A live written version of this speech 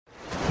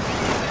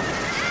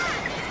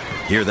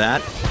Hear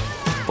that?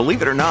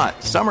 Believe it or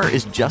not, summer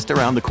is just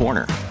around the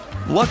corner.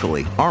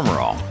 Luckily, Armor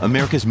All,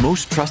 America's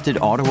most trusted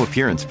auto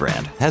appearance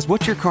brand, has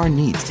what your car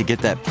needs to get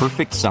that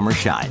perfect summer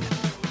shine.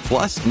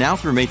 Plus, now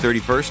through May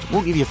 31st,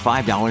 we'll give you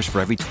 $5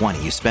 for every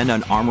 $20 you spend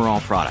on Armor All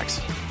products.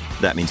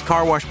 That means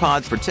car wash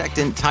pods,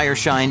 protectant, tire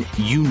shine,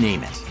 you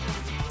name it.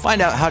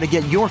 Find out how to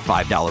get your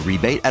 $5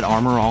 rebate at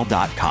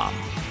armorall.com.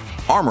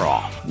 Armor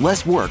All,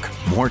 less work,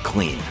 more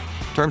clean.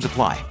 Terms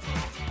apply.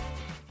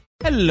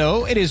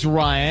 Hello, it is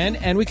Ryan,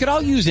 and we could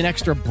all use an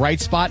extra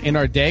bright spot in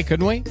our day,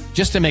 couldn't we?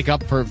 Just to make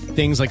up for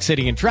things like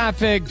sitting in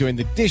traffic, doing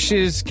the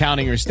dishes,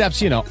 counting your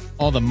steps,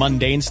 all the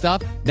mundane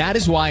stuff. That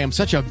is why I'm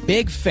such a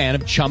big fan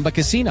of Chumba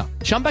Casino.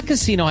 Chumba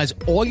Casino has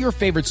all your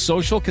favorite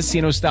social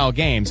casino-style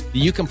games that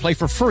you can play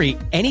for free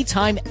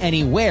anytime,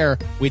 anywhere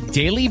with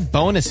daily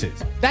bonuses.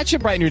 That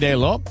should brighten your day a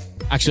little.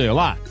 Actually, a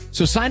lot.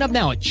 So sign up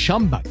now at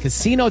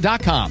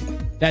ChumbaCasino.com.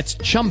 That's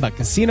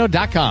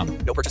ChumbaCasino.com.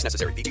 No purchase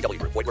necessary. VGW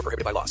Group. Void where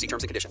prohibited by law. See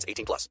terms and conditions.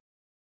 18+.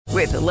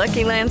 With the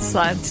Lucky Land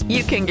Slots,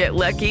 you can get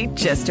lucky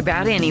just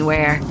about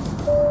anywhere.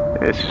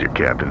 This is your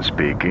captain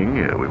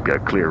speaking. We've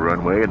got clear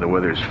runway and the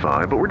weather's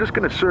fine, but we're just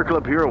going to circle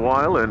up here a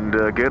while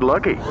and get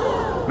lucky.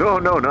 No,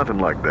 nothing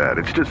like that.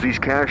 It's just these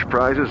cash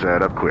prizes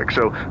add up quick.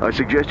 So I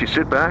suggest you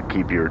sit back,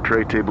 keep your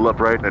tray table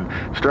upright, and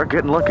start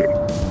getting lucky.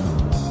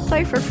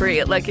 Play for free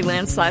at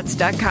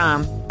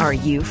LuckyLandSlots.com. Are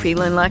you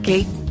feeling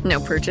lucky? No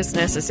purchase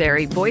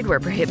necessary. Void where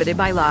prohibited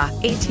by law.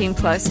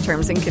 18+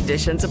 terms and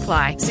conditions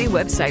apply. See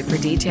website for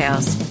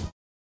details.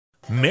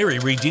 Mary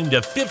redeemed a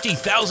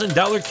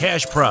 $50,000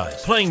 cash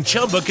prize playing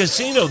Chumba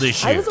Casino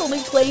this year. I was only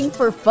playing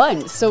for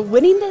fun, so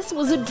winning this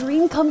was a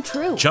dream come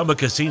true. Chumba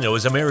Casino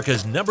is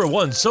America's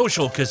 #1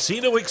 social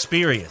casino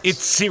experience.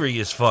 It's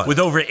serious fun. With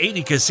over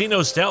 80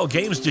 casino-style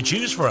games to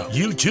choose from,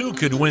 you too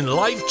could win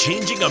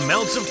life-changing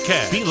amounts of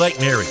cash. Be like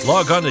Mary.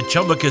 Log on to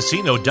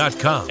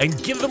ChumbaCasino.com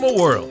and give them a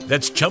whirl.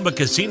 That's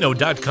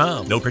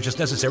ChumbaCasino.com. No purchase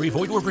necessary.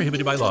 Void where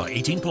prohibited by law.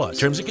 18+.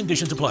 Terms and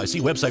conditions apply. See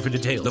website for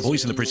details. The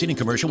voice in the preceding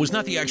commercial was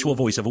not the actual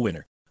voice of a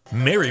winner.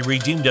 Mary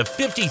redeemed a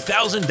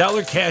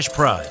 $50,000 cash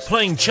prize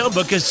playing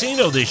Chumba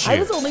Casino this year. I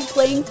was only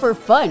playing for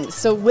fun,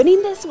 so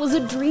winning this was a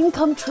dream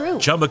come true.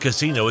 Chumba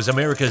Casino is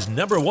America's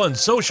 #1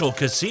 social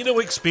casino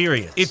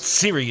experience. It's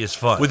serious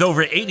fun. With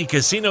over 80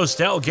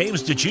 casino-style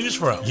games to choose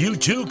from, you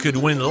too could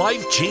win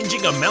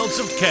life-changing amounts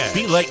of cash.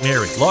 Be like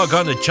Mary. Log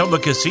on to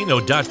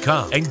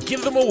ChumbaCasino.com and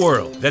give them a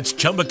whirl. That's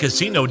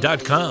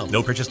ChumbaCasino.com.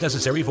 No purchase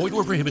necessary. Void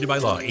where prohibited by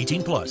law.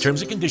 18+. Terms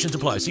and conditions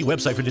apply. See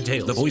website for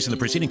details. The voice in the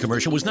preceding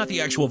commercial was not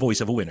the actual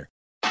voice of a winner.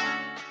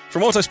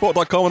 From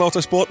Autosport.com and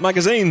Autosport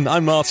Magazine,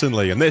 I'm Martin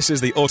Lee, and this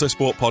is the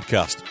Autosport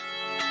Podcast.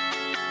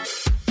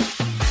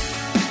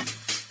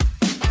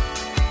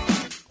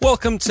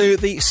 Welcome to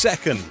the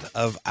second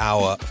of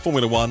our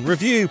Formula One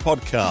review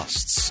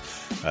podcasts.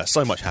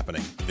 So much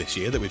happening this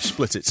year that we've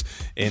split it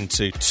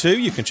into two.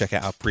 You can check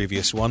out our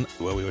previous one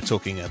where we were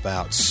talking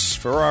about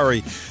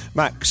Ferrari,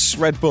 Max,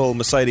 Red Bull,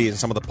 Mercedes and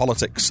some of the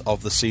politics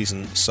of the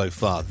season so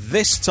far.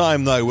 This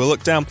time, though, we'll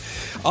look down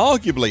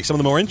arguably some of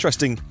the more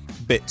interesting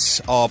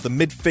bits of the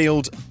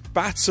midfield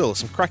battle,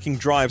 some cracking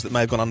drives that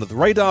may have gone under the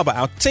radar, but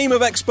our team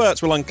of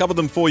experts will uncover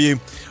them for you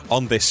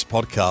on this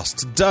podcast.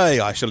 Today,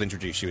 I shall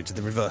introduce you into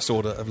the reverse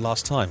order of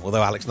last time,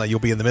 although, Alex, now you'll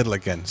be in the middle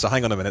again, so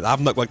hang on a minute, I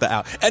haven't worked that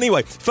out.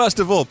 Anyway, first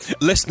of all,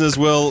 listeners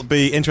will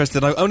be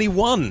interested. Only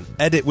one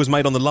edit was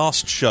made on the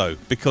last show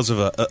because of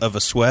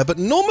a swear, but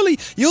normally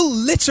you'll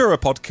litter a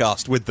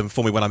podcast with them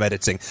for me when I'm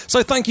editing.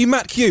 So thank you,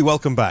 Matt Q,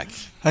 welcome back.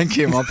 Thank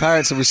you. My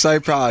parents will be so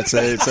proud to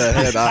hear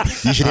that.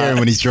 You should hear him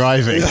when he's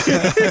driving.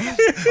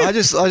 I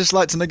just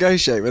like to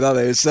negotiate with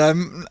others.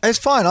 It's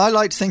fine. I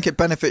like to think it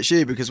benefits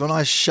you because when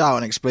I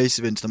shout an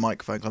expletive into the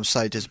microphone, I'm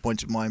so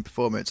disappointed with my own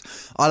performance.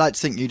 I like to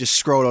think you just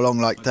scroll along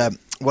like the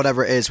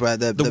whatever it is where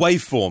the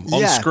waveform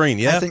on screen.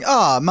 Yeah. I think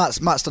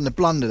Matt's done the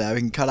blunder there.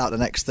 We can cut out the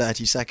next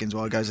 30 seconds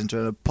while it goes into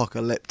an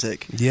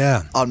apocalyptic,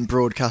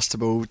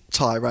 unbroadcastable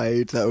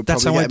tirade that would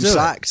probably get him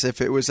sacked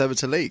if it was ever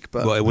to leak.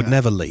 But it would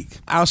never leak.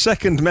 Our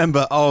second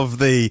member of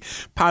the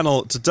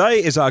panel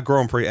today is our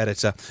Grand Prix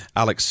editor,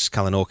 Alex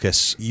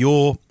Kalinauckas.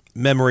 Your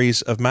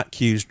memories of Matt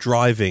Q's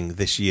driving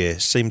this year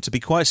seem to be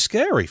quite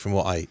scary from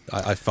what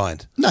I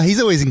find. No, he's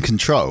always in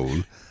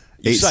control.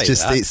 It's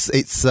just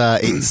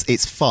that.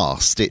 it's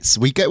fast.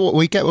 We get where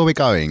we're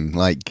going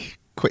like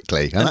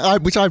quickly,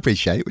 and which I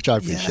appreciate.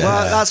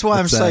 Well, that's why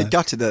I'm so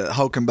gutted that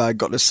Hulkenberg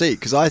got the seat,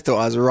 because I thought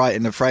I was right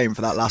in the frame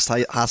for that last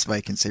Haas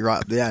vacancy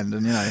right at the end,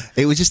 and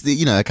it was just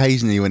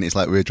occasionally when it's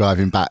like we were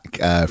driving back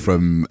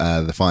from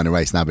the final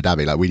race in Abu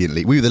Dhabi, like we didn't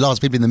leave. We were the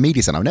last people in the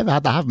media center. I've never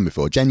had that happen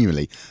before.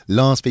 Genuinely,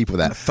 last people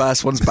there. The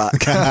first one's back.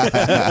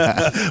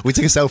 We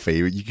took a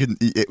selfie. You couldn't.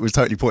 It was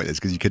totally pointless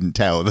because you couldn't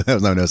tell there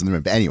was no one else in the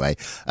room. But anyway,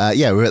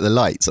 we were at the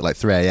lights at like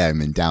 3 a.m.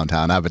 in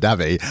downtown Abu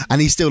Dhabi, and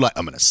he's still like,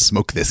 "I'm going to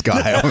smoke this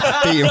guy." I'm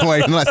beating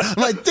away I'm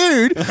like,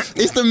 dude,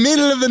 it's the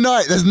middle of the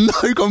night. There's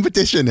no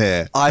competition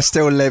here. I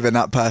still live in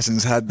that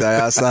person's head there.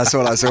 That's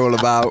what that's all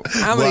about.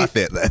 How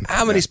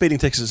many speeding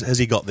tickets has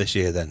he got this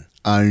year then?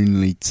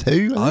 Only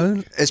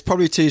 2. It's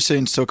probably too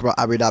soon to talk about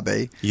Abu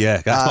Dhabi. Yeah,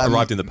 that's not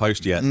arrived in the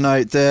post yet.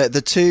 No,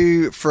 the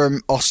 2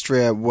 from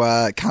Austria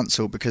were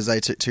cancelled because they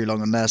took too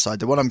long on their side.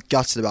 The one I'm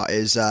gutted about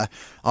is I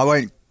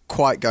won't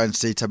quite go into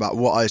detail about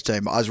what I was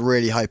doing, but I was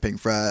really hoping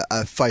for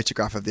a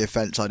photograph of the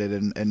offence I did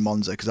in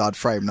Monza because I'd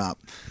frame that.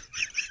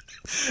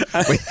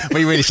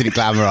 we really shouldn't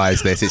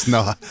glamorise this. It's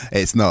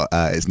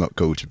not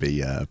cool to be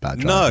a bad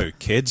driver. No,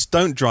 kids,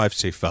 don't drive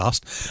too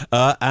fast.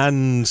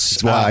 And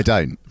that's why I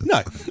don't.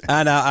 No.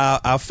 And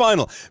our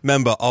final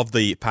member of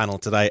the panel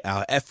today,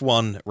 our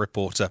F1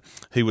 reporter,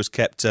 who was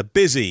kept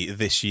busy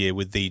this year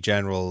with the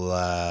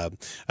general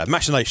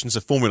machinations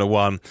of Formula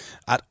One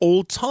at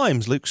all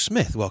times. Luke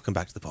Smith, welcome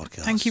back to the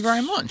podcast. Thank you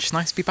very much.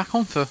 Nice to be back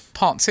on for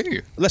part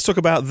 2. Let's talk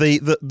about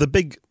the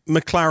big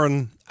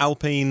McLaren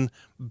Alpine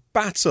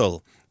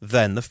battle.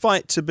 Then the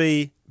fight to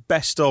be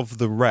best of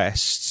the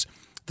rest,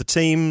 the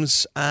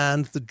teams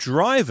and the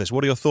drivers.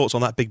 What are your thoughts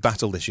on that big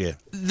battle this year?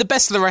 The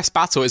best of the rest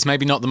battle is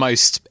maybe not the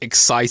most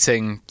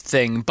exciting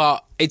thing,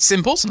 but it's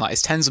important. Like,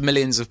 it's tens of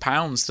millions of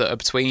pounds that are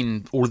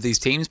between all of these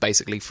teams,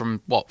 basically from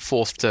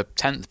 4th to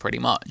 10th, pretty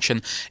much.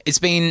 And it's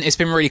been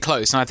really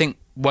close. And I think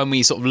when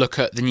we sort of look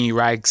at the new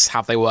regs,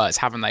 have they worked,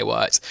 haven't they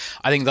worked?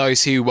 I think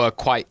those who were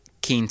quite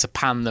keen to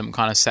pan them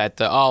kind of said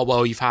that, oh,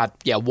 well, you've had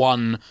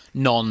one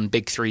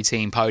non-Big 3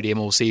 team podium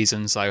all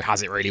season, so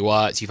has it really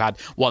worked? You've had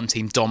one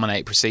team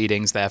dominate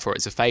proceedings, therefore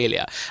it's a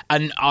failure.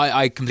 And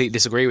I completely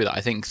disagree with that.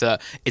 I think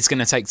that it's going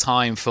to take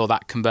time for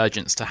that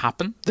convergence to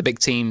happen. The big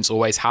teams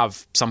always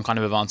have some kind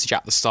of advantage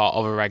at the start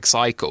of a reg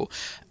cycle.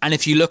 And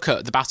if you look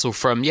at the battle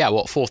from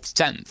 4th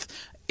to 10th,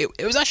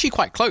 it was actually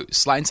quite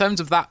close. Like, in terms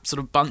of that sort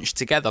of bunch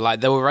together,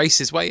 like, there were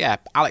races where,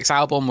 Alex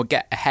Albon would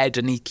get ahead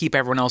and he'd keep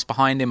everyone else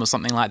behind him or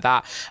something like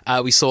that.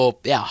 We saw,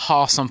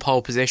 Haas on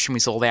pole position. We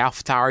saw the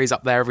AlphaTauris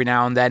up there every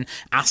now and then.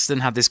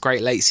 Aston had this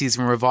great late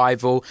season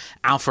revival.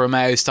 Alfa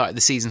Romeo started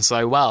the season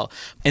so well.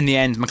 In the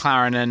end,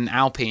 McLaren and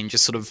Alpine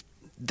just sort of,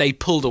 they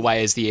pulled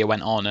away as the year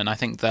went on. And I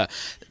think that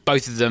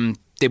both of them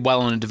did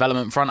well on a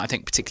development front, I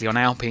think particularly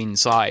on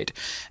Alpine's side.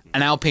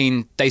 And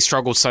Alpine, they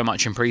struggled so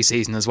much in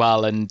pre-season as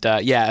well. And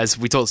as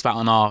we talked about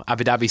on our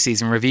Abu Dhabi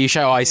season review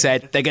show, I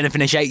said they're going to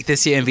finish 8th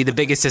this year and be the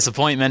biggest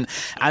disappointment.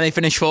 And they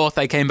finished 4th.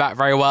 They came back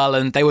very well,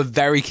 and they were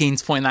very keen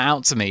to point that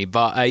out to me.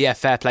 But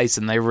fair play to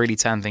them. They really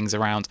turned things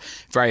around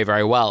very,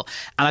 very well.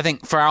 And I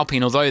think for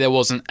Alpine, although there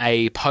wasn't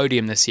a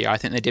podium this year, I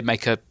think they did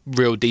make a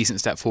real decent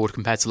step forward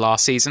compared to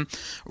last season.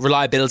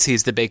 Reliability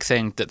is the big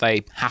thing that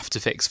they have to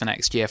fix for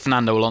next year.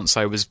 Fernando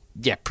Alonso was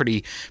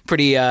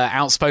pretty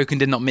outspoken,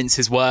 did not mince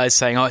his words,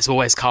 saying, it's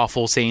always car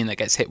 14 that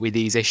gets hit with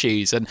these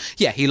issues. And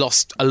he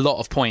lost a lot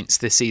of points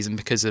this season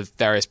because of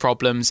various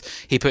problems.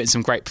 He put in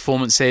some great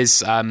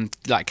performances,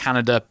 like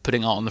Canada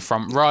putting it on the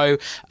front row,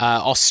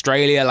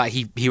 Australia, like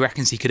he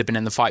reckons he could have been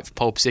in the fight for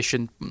pole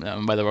position,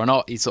 whether or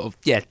not he sort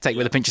of take it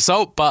with a pinch of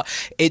salt. But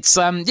it's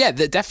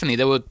definitely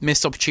there were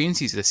missed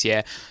opportunities this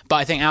year. But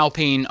I think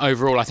Alpine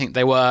overall, I think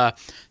they were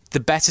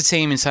the better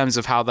team in terms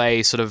of how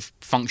they sort of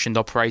functioned,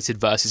 operated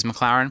versus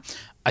McLaren.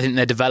 I think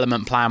their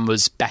development plan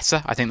was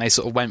better. I think they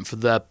sort of went for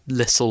the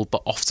little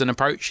but often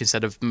approach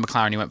instead of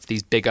McLaren, who went for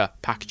these bigger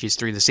packages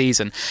through the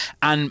season.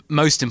 And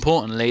most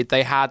importantly,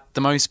 they had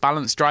the most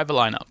balanced driver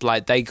lineup.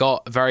 Like, they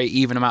got a very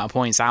even amount of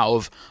points out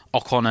of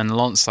Ocon and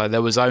Alonso.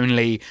 There was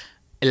only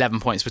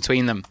 11 points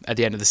between them at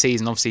the end of the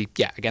season. Obviously,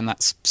 again,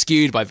 that's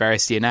skewed by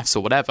various DNFs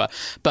or whatever.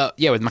 But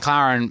with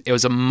McLaren, it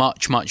was a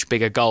much, much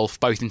bigger gulf,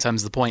 both in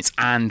terms of the points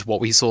and what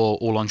we saw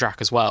all on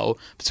track as well,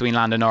 between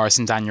Lando Norris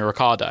and Daniel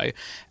Ricciardo.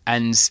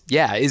 And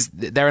is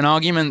there an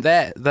argument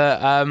there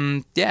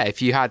that,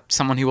 if you had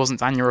someone who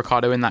wasn't Daniel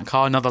Ricciardo in that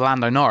car, another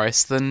Lando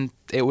Norris, then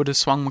it would have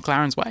swung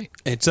McLaren's way?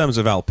 In terms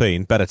of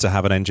Alpine, better to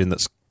have an engine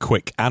that's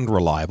quick and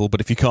reliable, but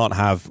if you can't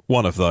have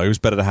one of those,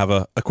 better to have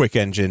a quick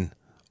engine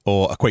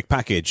or a quick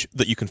package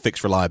that you can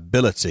fix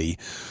reliability,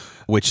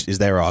 which is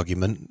their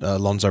argument.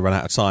 Alonso ran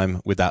out of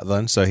time with that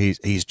then, so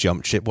he's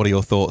jumped ship. What are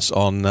your thoughts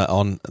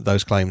on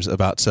those claims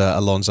about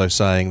Alonso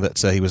saying that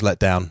he was let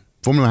down?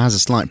 Formula One has a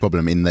slight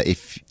problem in that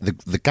if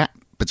the gap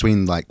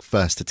between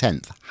 1st to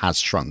 10th has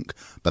shrunk,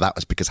 but that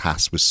was because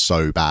Haas was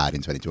so bad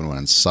in 2021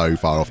 and so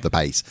far off the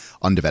pace.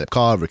 Undeveloped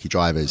car, rookie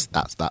drivers,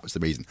 that was the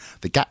reason.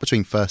 The gap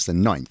between 1st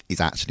and 9th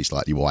is actually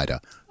slightly wider.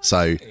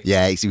 So,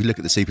 if you look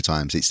at the super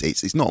times,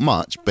 it's not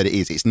much, but it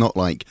is. It's not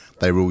like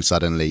they were all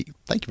suddenly,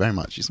 thank you very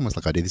much, it's almost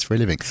like I do this for a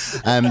living.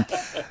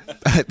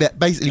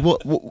 Basically,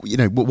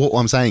 what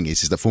I'm saying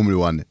is that Formula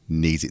One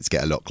needs it to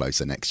get a lot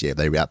closer next year.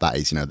 That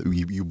is,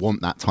 you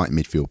want that tight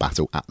midfield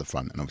battle at the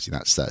front, and obviously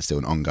that's still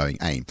an ongoing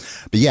aim.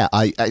 But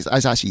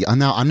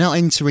I'm now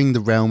entering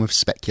the realm of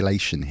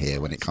speculation here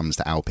when it comes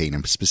to Alpine,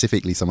 and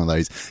specifically some of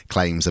those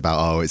claims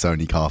about, it's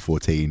only car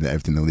 14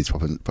 that all these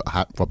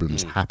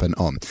problems happen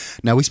on.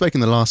 Now, we spoke in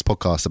the last last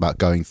podcast about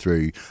going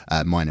through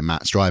mine and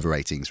Matt's driver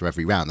ratings for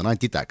every round, and I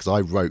did that because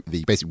I wrote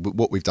basically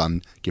what we've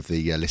done, give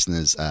the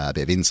listeners a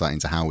bit of insight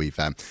into how we've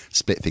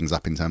split things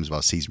up in terms of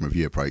our season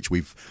review approach.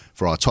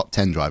 For our top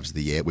 10 drivers of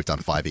the year, we've done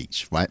 5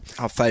 each, right?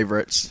 Our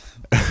favourites.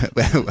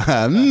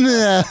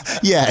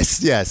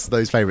 Yes,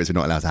 those favourites we're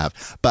not allowed to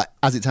have. But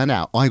as it turned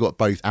out, I got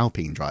both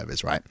Alpine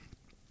drivers, right?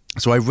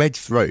 So I read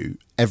through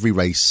every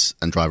race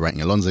and driver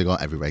rating Alonso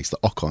got, every race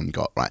that Ocon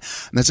got, right?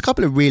 And there's a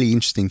couple of really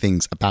interesting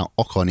things about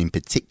Ocon in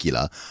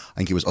particular. I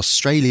think it was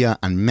Australia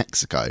and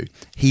Mexico.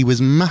 He was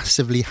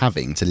massively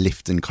having to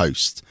lift and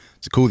coast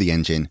to cool the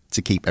engine,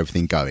 to keep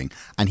everything going.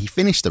 And he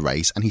finished the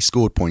race and he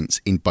scored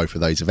points in both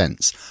of those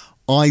events.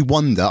 I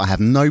wonder, I have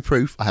no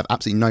proof, I have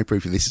absolutely no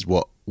proof that this is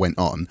what went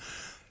on.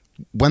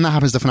 When that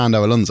happens to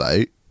Fernando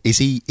Alonso, is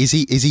he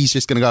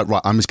just going to go,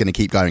 right, I'm just going to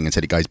keep going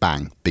until it goes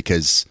bang?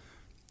 Because,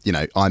 you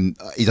know,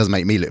 he doesn't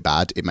make me look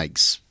bad. It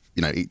makes,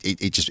 you know,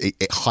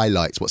 it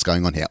highlights what's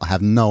going on here. I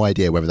have no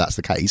idea whether that's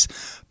the case,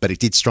 but it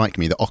did strike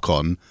me that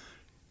Ocon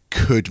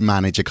could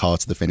manage a car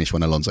to the finish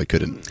when Alonso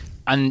couldn't.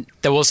 And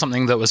there was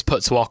something that was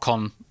put to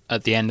Ocon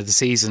at the end of the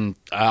season.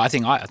 I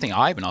think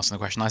I even asked him the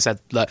question. I said,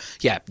 look,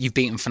 yeah, you've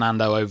beaten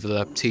Fernando over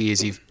the 2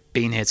 years you've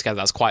been here together.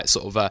 That's quite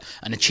sort of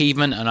an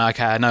achievement. And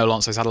okay, I know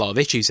Alonso's had a lot of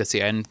issues this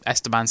year. And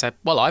Esteban said,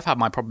 well, I've had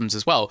my problems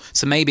as well.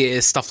 So maybe it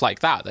is stuff like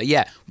that,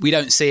 yeah, we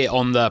don't see it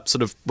on the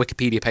sort of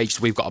Wikipedia page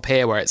that we've got up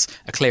here where it's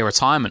a clear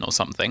retirement or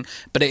something.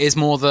 But it is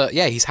more that,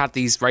 yeah, he's had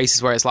these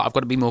races where it's like, I've got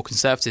to be more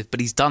conservative, but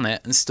he's done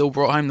it and still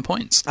brought home the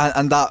points.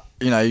 And that,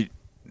 you know,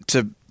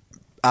 to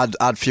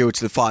add fuel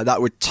to the fire,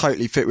 that would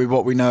totally fit with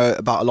what we know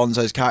about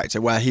Alonso's character,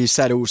 where he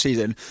said all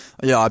season,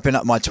 yeah, I've been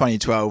at my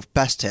 2012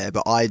 best here,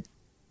 but I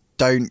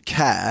don't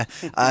care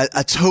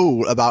at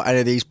all about any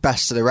of these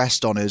best of the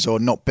rest honours or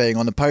not being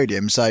on the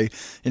podium. So,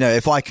 you know,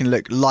 if I can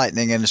look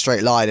lightning in a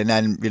straight line and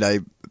then, you know,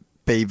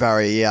 be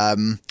very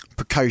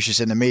precocious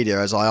in the media,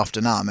 as I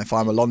often am if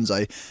I'm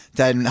Alonso,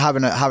 then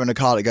having a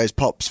car that goes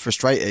pop's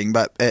frustrating,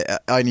 but it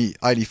only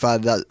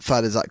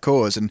furthers that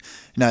cause. And,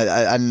 you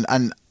know,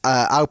 and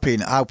Alpine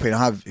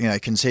have, you know,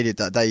 conceded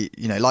that they,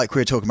 you know, like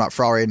we were talking about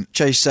Ferrari and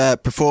chase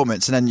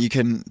performance, and then you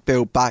can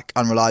build back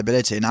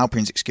unreliability. And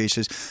Alpine's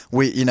excuses,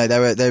 you know,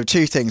 there were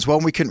two things.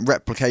 One, we couldn't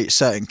replicate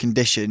certain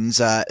conditions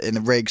in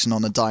the rigs and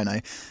on the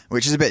dyno,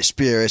 which is a bit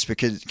spurious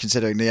because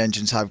considering the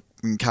engines have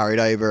been carried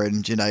over,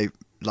 and, you know,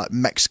 like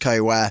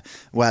Mexico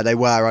where they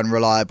were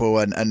unreliable,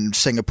 and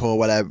Singapore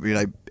where they're, you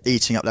know,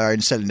 eating up their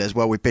own cylinders.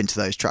 Well, we've been to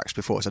those tracks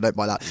before, so I don't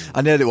buy that.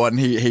 And the other one,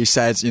 he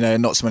said, you know,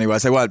 in not so many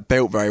words, they weren't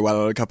built very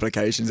well on a couple of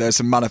occasions. There were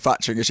some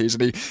manufacturing issues,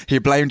 and he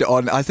blamed it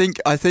on, I think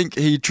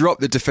he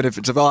dropped the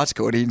definitive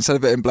article, and he, instead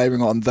of it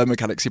blaming it on the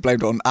mechanics, he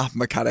blamed it on a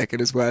mechanic in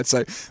his words.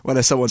 So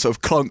whether someone sort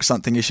of clonked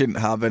something he shouldn't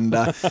have, and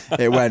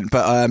it went.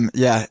 But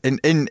yeah,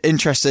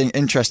 interesting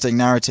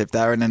narrative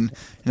there. And then,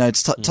 you know,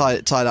 to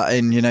tie that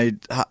in, you know,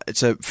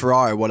 to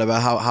Ferrari or whatever,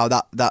 how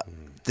that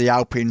the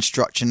Alpine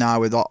structure now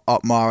with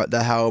Otmar at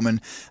the helm,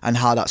 and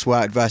how that's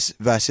worked versus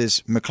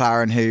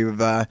McLaren,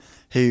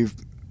 who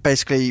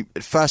basically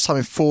first time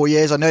in 4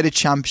 years. I know the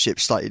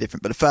championship's slightly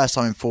different, but the first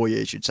time in 4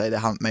 years, you'd say they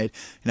haven't made,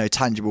 you know,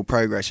 tangible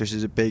progress, which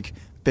is a big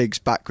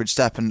backward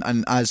step.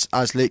 And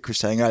as Luke was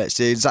saying earlier, it's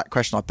the exact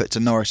question I put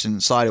to Norris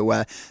and Seidel,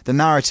 where the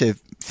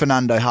narrative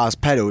Fernando has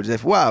peddled is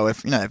if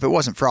it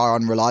wasn't for our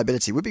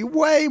unreliability, we'd be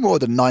way more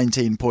than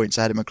 19 points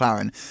ahead of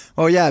McLaren.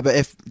 Well, yeah, but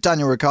if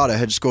Daniel Ricciardo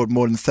had scored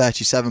more than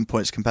 37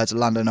 points compared to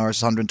Lando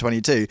Norris'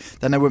 122,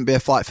 then there wouldn't be a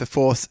fight for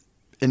fourth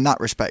in that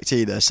respect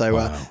either. So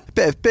a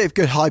bit of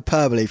good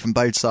hyperbole from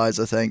both sides,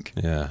 I think.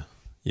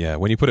 Yeah.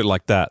 When you put it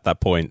like that, that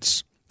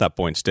points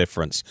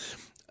difference.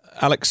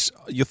 Alex,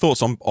 your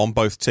thoughts on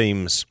both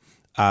teams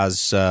as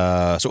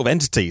sort of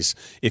entities,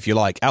 if you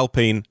like.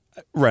 Alpine,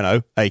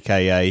 Renault,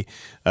 aka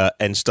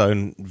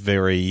Enstone,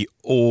 very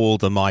all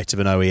the might of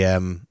an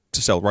OEM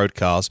to sell road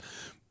cars.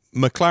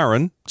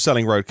 McLaren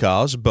selling road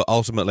cars, but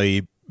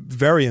ultimately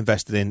very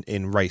invested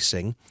in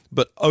racing.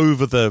 But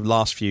over the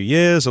last few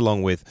years,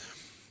 along with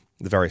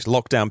the various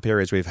lockdown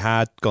periods we've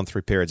had, gone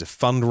through periods of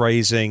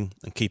fundraising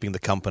and keeping the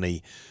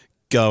company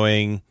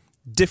going,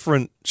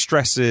 different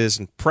stresses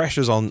and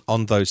pressures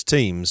on those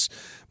teams.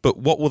 But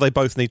what will they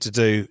both need to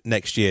do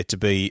next year to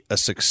be a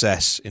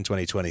success in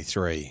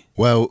 2023?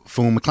 Well,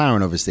 for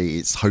McLaren, obviously,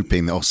 it's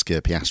hoping that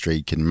Oscar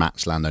Piastri can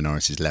match Lando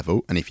Norris's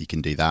level. And if he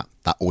can do that,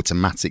 that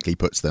automatically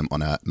puts them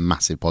on a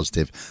massive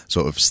positive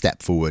sort of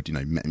step forward, you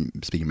know,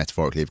 speaking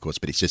metaphorically, of course,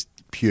 but it's just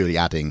purely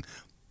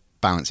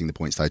balancing the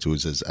points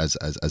totals as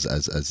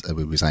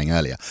we were saying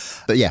earlier.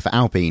 But yeah, for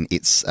Alpine,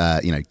 it's,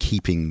 you know,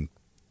 keeping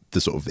the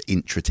sort of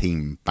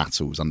intra-team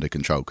battles under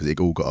control, because it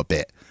all got a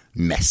bit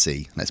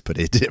messy, let's put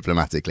it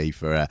diplomatically,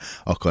 for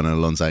Ocon and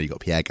Alonso. You've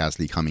got Pierre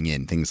Gasly coming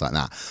in, things like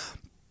that.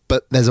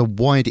 But there's a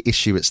wider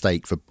issue at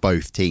stake for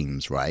both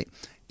teams, right?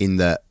 In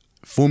that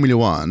Formula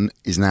One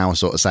is now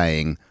sort of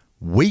saying,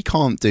 we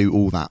can't do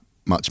all that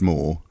much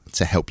more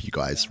to help you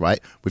guys, right?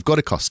 We've got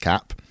a cost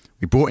cap.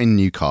 We brought in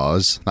new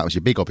cars. That was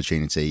your big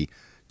opportunity.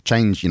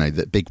 Change, you know,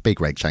 the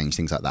big reg change,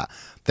 things like that.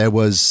 There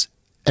was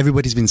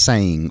everybody's been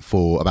saying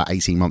for about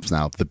 18 months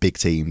now, the big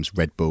teams,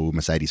 Red Bull,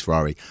 Mercedes,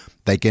 Ferrari,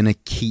 they're going to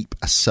keep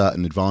a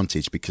certain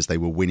advantage because they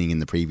were winning in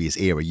the previous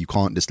era. You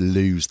can't just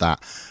lose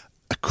that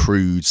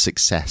accrued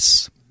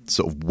success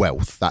sort of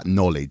wealth, that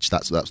knowledge.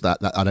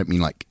 That I don't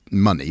mean like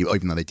money,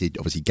 even though they did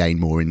obviously gain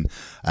more in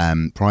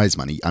prize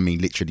money. I mean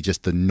literally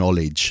just the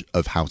knowledge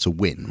of how to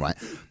win, right?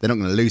 They're not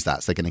going to lose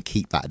that, so they're going to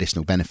keep that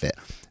additional benefit.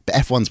 But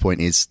F1's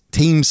point is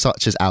teams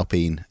such as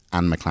Alpine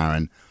and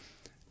McLaren,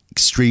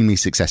 extremely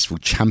successful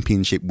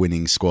championship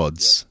winning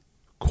squads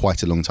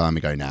quite a long time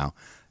ago now.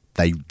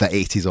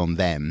 It is on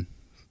them.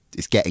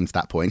 It's getting to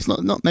that point. It's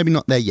not maybe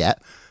not there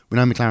yet. We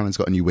know McLaren's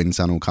got a new wind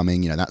tunnel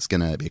coming. That's going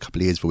to be a couple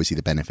of years before we see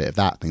the benefit of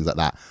that, things like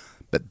that.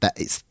 But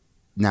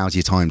now's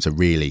your time to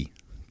really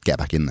get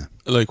back in there.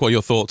 Luke, what are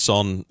your thoughts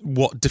on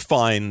what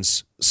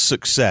defines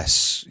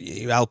success?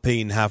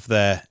 Alpine have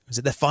their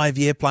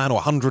 5-year plan or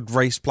 100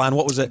 race plan?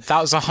 What was it? That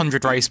was a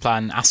 100 race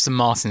plan. Aston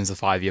Martin's a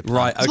 5-year plan.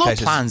 Right, There's a lot of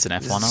plans in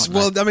F1, aren't there?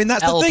 Well, I mean,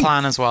 that's the thing.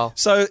 plan as well.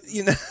 So,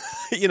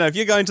 if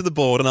you're going to the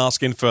board and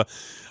asking for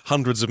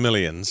hundreds of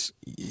millions,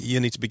 you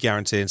need to be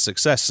guaranteeing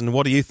success. And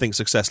what do you think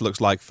success looks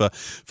like for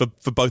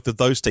both of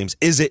those teams?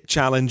 Is it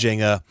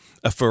challenging a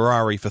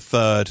Ferrari for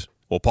third,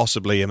 or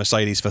possibly a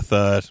Mercedes for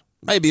third?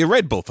 Maybe a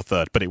Red Bull for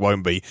third, but it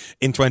won't be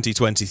in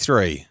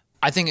 2023.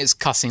 I think it's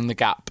cutting the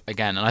gap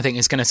again, and I think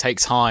it's going to take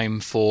time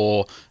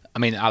for... I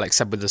mean, Alex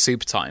said with the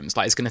super times,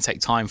 it's going to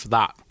take time for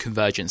that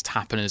convergence to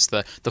happen as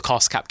the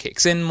cost cap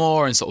kicks in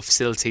more and sort of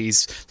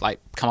facilities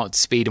come up to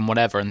speed and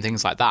whatever and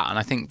things like that. And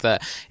I think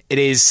that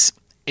it's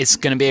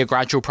going to be a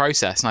gradual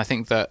process. And I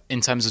think that in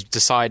terms of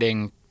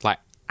deciding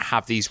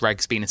have these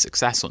regs been a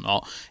success or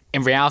not,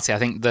 in reality, I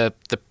think the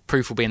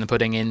proof will be in the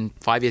pudding in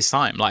 5 years'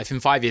 time. If in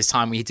 5 years'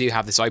 time we do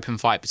have this open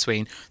fight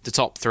between the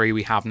top three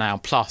we have now,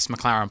 plus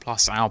McLaren,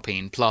 plus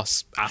Alpine,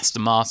 plus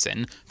Aston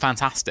Martin,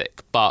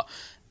 fantastic. But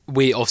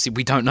we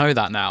don't know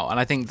that now. And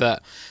I think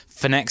that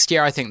for next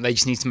year, I think they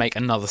just need to make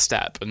another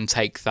step and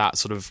take that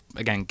sort of,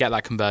 again, get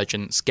that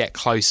convergence, get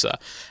closer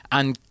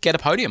and get a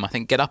podium. I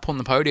think get up on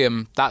the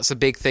podium, that's a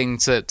big thing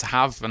to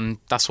have. And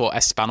that's what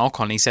Esteban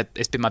Ocon, he said,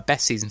 it's been my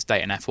best season to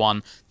date in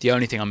F1. The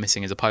only thing I'm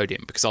missing is a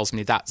podium, because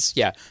ultimately that's,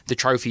 the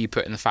trophy you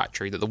put in the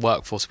factory that the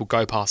workforce will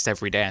go past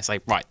every day and say,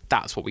 right,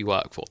 that's what we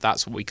work for.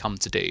 That's what we come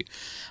to do.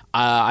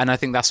 And I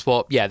think that's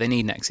what, they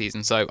need next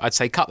season. So I'd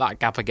say cut that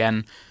gap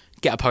again,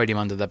 get a podium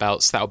under their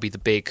belts. That'll be the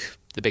big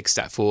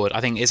step forward.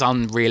 I think it's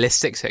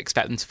unrealistic to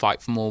expect them to fight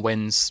for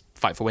wins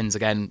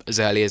again as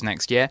early as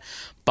next year.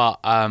 But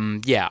I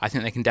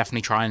think they can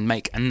definitely try and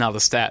make another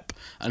step,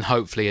 and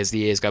hopefully as the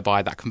years go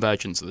by, that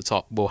convergence at the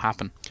top will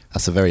happen.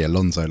 That's a very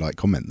Alonso-like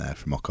comment there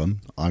from Ocon.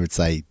 I would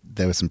say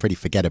there were some pretty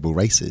forgettable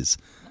races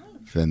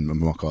from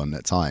Ocon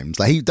at times.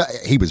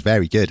 He was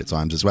very good at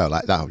times as well.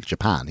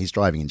 Japan, he's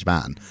driving in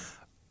Japan.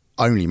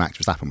 Only Max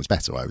Verstappen was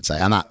better, I would say,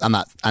 and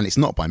it's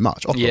not by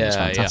much. Ocon was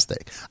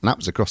fantastic, and that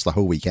was across the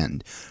whole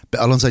weekend. But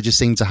Alonso just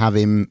seemed to have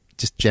him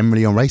just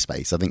generally on race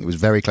pace. I think it was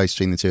very close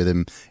between the two of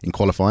them in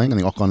qualifying. I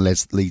think Ocon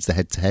leads the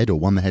head-to-head, or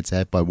won the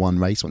head-to-head by one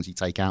race. Once you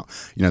take out,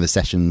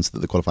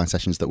 the qualifying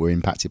sessions that were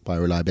impacted by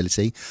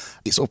reliability,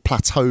 it sort of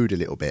plateaued a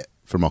little bit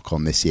from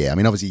Ocon this year. I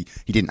mean, obviously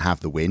he didn't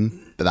have the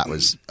win, but that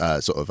was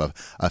sort of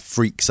a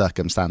freak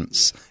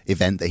circumstance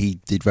event that he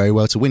did very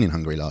well to win in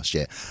Hungary last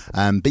year.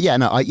 I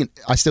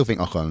still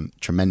think Ocon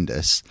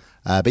tremendous.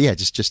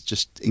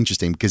 Just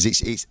interesting, because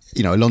it's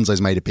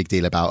Alonso's made a big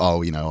deal about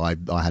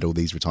I had all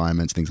these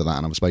retirements, things like that,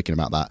 and I was speaking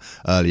about that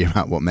earlier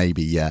about what may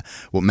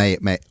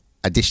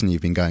additionally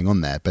have been going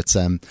on there, but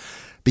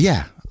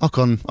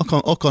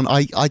Ocon,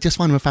 I just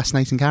find him a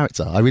fascinating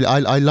character. I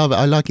love it.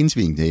 I like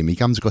interviewing him. He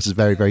comes across as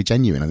very, very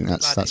genuine. I think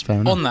that's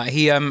fair enough. On that,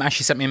 he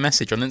actually sent me a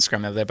message on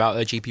Instagram the other day about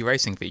the GP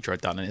racing feature I'd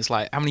done, and it's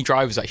how many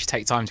drivers actually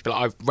take time to be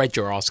like, I've read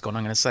your article and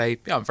I'm going to say,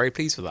 I'm very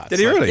pleased with that. Did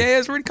he really? Yeah,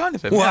 it's really kind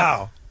of him.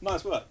 Wow. Yeah.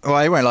 Nice work.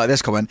 Well, he won't like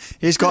this comment.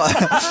 He's got.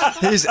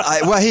 I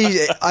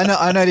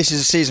know this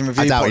is a season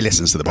review. I doubt he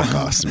listens to the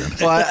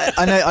podcast. Well,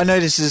 I know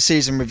this is a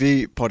season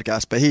review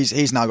podcast, but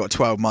he's now got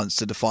 12 months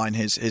to define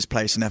his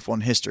place in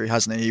F1 history,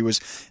 hasn't he? He was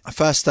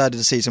first third of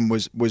the season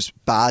was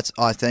bad,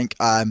 I think.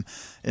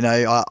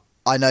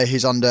 I know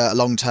he's under a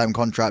long-term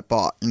contract,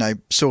 but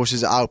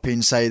sources at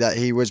Alpine say that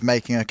he was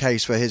making a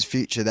case for his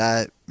future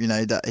there.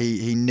 That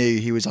he knew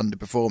he was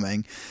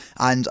underperforming,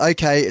 and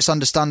it's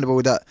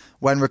understandable that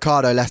when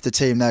Ricciardo left the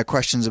team, there are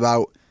questions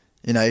about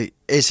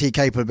is he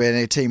capable of being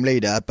a team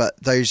leader?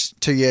 But those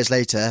 2 years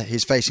later,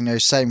 he's facing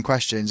those same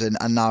questions, and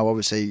now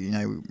obviously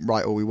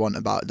write all we want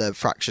about the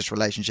fractious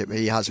relationship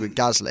he has with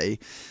Gasly.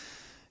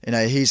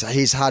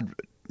 He's had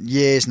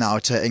years now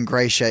to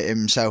ingratiate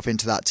himself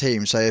into that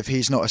team. So if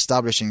he's not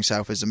establishing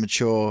himself as a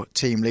mature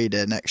team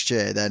leader next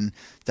year, then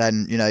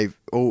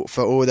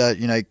for all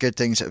the good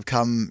things that have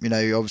come,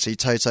 obviously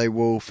Toto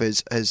Wolff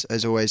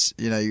has always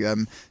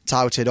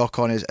touted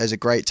Ocon as a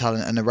great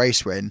talent and a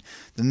race win.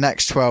 The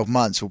next 12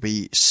 months will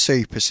be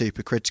super,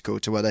 super critical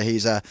to whether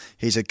he's a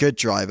good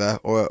driver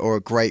or a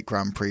great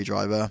Grand Prix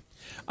driver.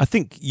 I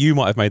think you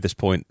might have made this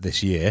point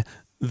this year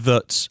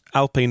that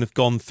Alpine have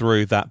gone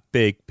through that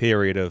big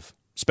period of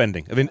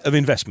spending, of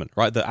investment,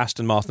 right, that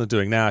Aston Martin are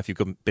doing now. If you've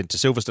been to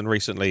Silverstone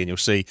recently, and you'll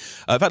see.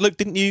 In fact, look,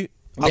 didn't you?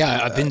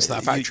 Yeah, I've been to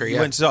that factory. You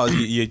went to,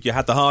 you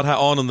had the hard hat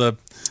on and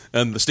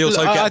the steel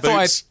toe cap boots. I thought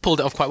I pulled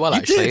it off quite well,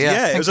 actually. Did,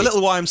 yeah. It was a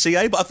little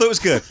YMCA, but I thought it was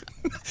good.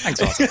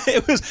 Thanks, Martin.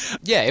 It was.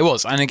 Yeah, it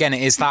was. And again,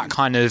 it is that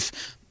kind of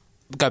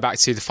go back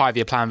to the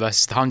 5-year plan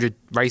versus the 100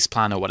 race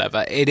plan or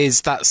whatever. It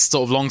is that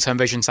sort of long-term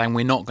vision saying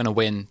we're not going to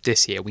win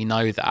this year. We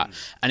know that.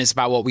 And it's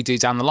about what we do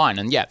down the line.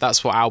 And yeah,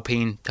 that's what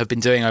Alpine have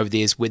been doing over the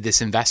years with this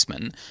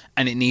investment.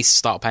 And it needs to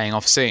start paying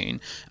off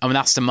soon. And with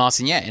Aston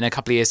Martin, yeah, in a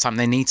couple of years' time,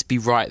 they need to be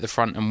right at the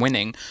front and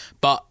winning.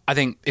 But I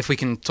think if we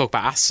can talk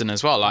about Aston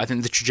as well, I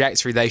think the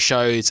trajectory they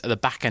showed at the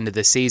back end of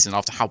this season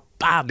after how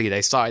badly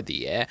they started the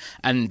year,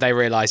 and they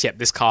realised, yep,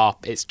 this car,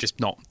 it's just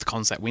not the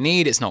concept we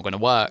need, it's not going to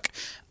work.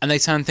 And they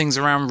turned things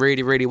around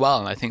really, really well.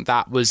 And I think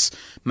that was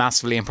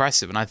massively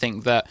impressive. And I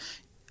think that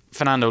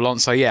Fernando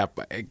Alonso, yeah,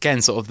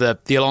 again, sort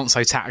of the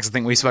Alonso tax I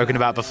think we've spoken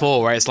about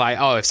before, where it's like,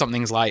 oh, if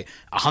something's like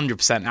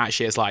 100%,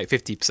 actually it's like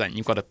 50%.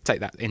 You've got to take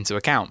that into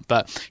account.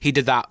 But he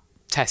did that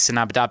test in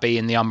Abu Dhabi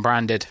in the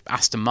unbranded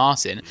Aston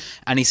Martin.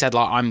 And he said,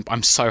 like,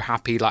 I'm so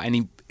happy. Like, and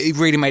he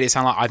really made it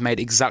sound like I've made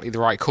exactly the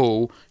right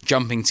call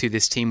jumping to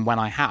this team when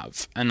I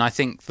have. And I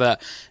think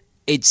that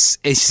it's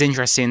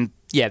interesting.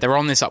 Yeah, they're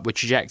on this upward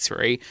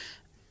trajectory.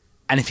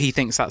 And if he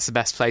thinks that's the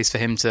best place for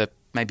him to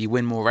maybe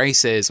win more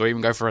races or even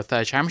go for a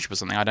third championship or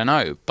something, I don't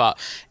know. But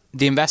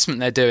the investment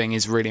they're doing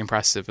is really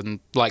impressive.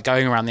 And like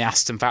going around the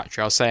Aston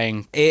factory, I was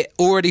saying, it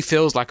already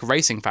feels like a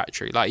racing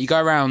factory. Like you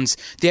go around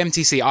the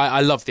MTC,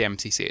 I love the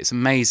MTC. It's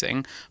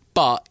amazing.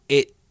 But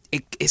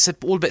it's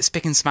all a bit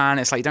spick and span.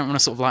 It's like you don't want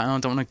to sort of like, I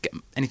don't want to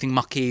get anything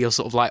mucky or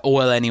sort of like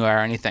oil anywhere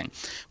or anything.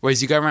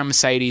 Whereas you go around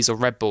Mercedes or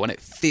Red Bull and it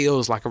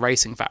feels like a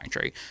racing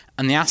factory.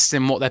 And the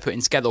Aston, what they're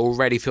putting together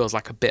already feels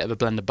like a bit of a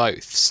blend of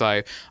both.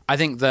 So I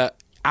think that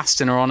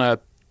Aston are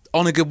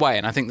on a good way.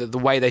 And I think that the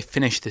way they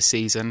finished this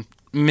season,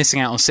 missing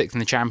out on 6th in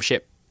the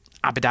championship,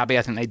 Abu Dhabi,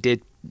 I think they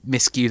did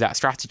miscue that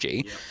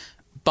strategy. Yeah.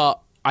 But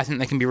I think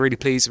they can be really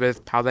pleased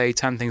with how they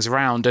turn things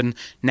around. And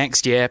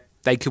next year,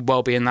 they could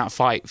well be in that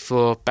fight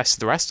for best of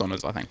the rest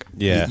honours, I think.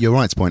 Yeah, you're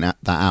right to point that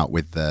out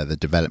with the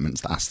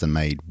developments that Aston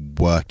made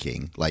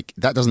working. Like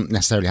that doesn't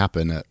necessarily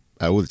happen at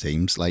all the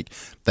teams. Like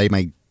they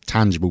made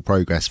tangible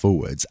progress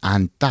forwards,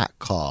 and that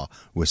car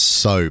was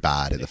so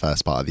bad at the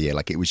first part of the year.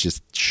 Like it was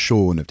just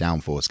shorn of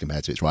downforce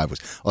compared to its rivals.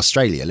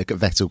 Australia, look at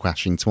Vettel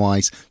crashing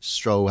twice,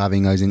 Stroll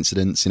having those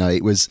incidents. You know,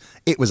 it was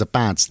a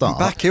bad start.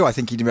 Baku, I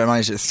think he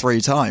managed it 3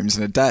 times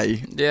in a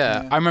day.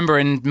 Yeah. I remember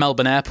in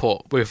Melbourne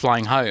Airport we were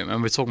flying home and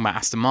we were talking about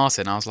Aston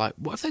Martin. I was like,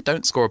 what if they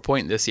don't score a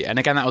point this year? And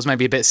again, that was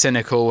maybe a bit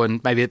cynical,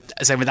 and maybe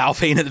same with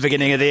Alpine at the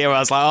beginning of the year where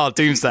I was like, oh,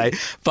 doomsday.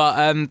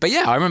 But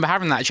yeah, I remember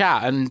having that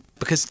chat, and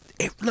because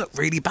it looked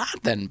really bad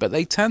then, but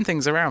they turned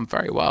things around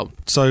very well.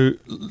 So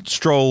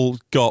Stroll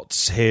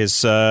got his,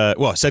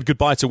 said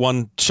goodbye to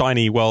one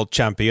shiny world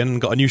champion,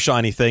 got a new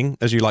shiny thing,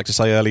 as you like to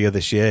say, earlier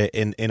this year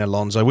in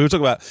Alonso. We were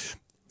talking about,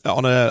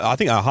 on I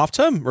think our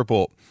half-term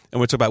report,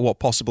 and we're talking about what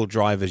possible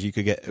drivers you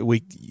could get,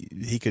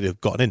 he could have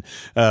gotten in.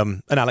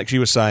 And Alex, you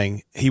were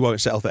saying he won't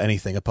settle for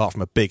anything apart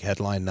from a big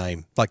headline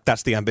name. Like,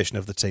 that's the ambition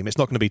of the team. It's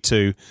not going to be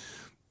 2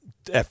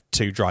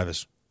 F2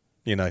 drivers,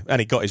 you know, and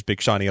he got his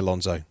big shiny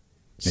Alonso.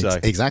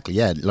 So. Exactly,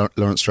 yeah.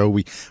 Lawrence Stroll.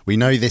 We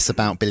know this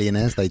about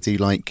billionaires. They do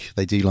like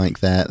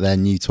their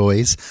new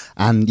toys,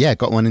 and yeah,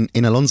 got one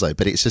in Alonso.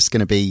 But it's just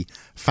going to be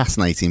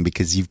fascinating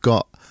because you've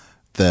got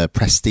the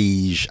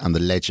prestige and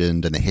the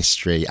legend and the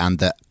history and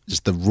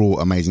just the raw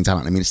amazing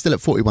talent. I mean, it's still at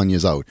 41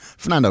 years old.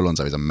 Fernando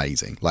Alonso is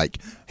amazing. Like,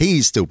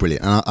 he's still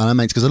brilliant. And I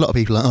mean, because a lot of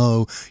people are like,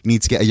 oh, you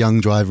need to get a young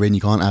driver in, you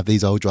can't have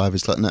these old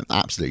drivers. Like, no,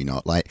 absolutely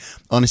not. Like,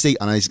 honestly,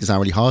 I know this can sound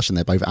really harsh and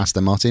they're both at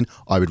Aston Martin.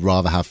 I would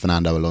rather have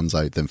Fernando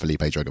Alonso than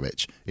Felipe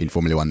Drugovich in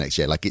Formula One next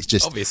year. Like, it's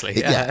just obviously,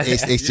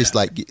 it's just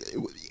like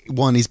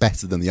one is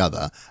better than the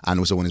other, and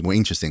also one is more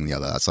interesting than the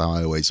other. That's how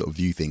I always sort of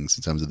view things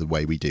in terms of the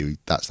way we do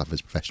that stuff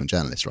as professional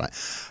journalists, right?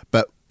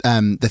 But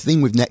the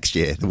thing with next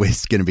year that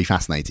is going to be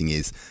fascinating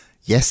is,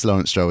 yes,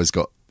 Lawrence Stroll has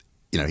got,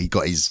 you know, he's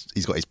got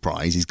his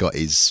prize, he's got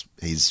his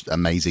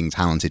amazing,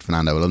 talented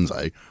Fernando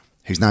Alonso,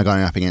 who's now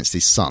going up against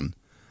his son,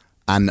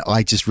 and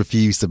I just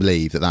refuse to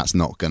believe that that's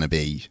not going to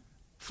be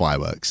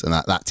fireworks, and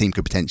that team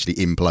could potentially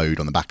implode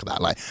on the back of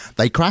that. Like,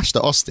 they crashed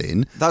at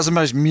Austin. That was the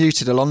most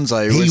muted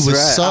Alonso. He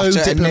was so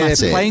after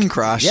diplomatic. A plane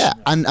crash. Yeah,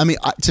 and I mean,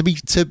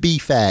 to be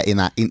fair, in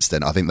that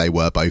instant, I think they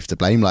were both to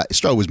blame. Like,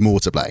 Stroll was more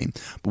to blame.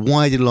 But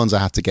why did Alonso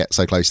have to get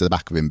so close to the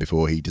back of him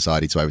before he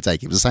decided to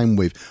overtake? It was the same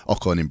with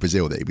Ocon in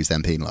Brazil that he was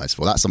then penalised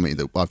for. That's something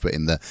that I've put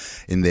in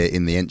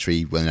the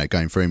entry when, you know,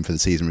 going through him for the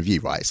season review.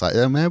 Right, it's like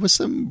there were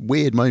some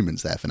weird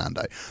moments there,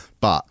 Fernando,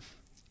 but.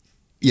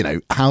 You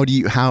know, how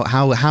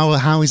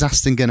is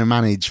Aston going to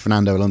manage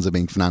Fernando Alonso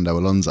being Fernando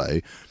Alonso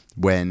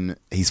when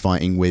he's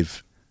fighting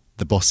with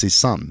the boss's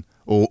son?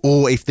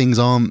 Or if things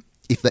aren't,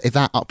 if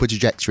that upward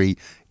trajectory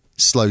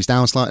slows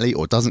down slightly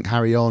or doesn't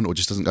carry on or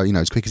just doesn't go, you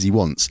know, as quick as he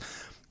wants,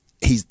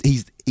 he's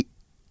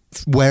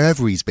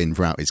wherever he's been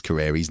throughout his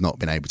career, he's not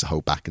been able to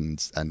hold back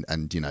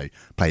and you know,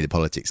 play the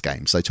politics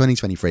game. So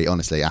 2023,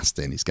 honestly,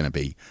 Aston is going to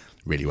be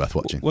really worth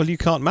watching. Well, you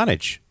can't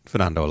manage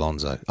Fernando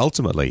Alonso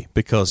ultimately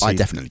because I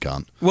definitely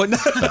can't. Well, no,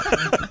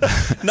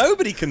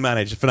 nobody can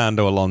manage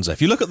Fernando Alonso.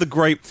 If you look at the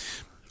great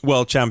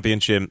world champion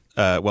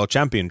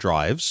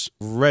drives,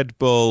 Red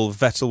Bull,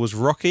 Vettel was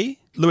Rocky,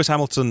 Lewis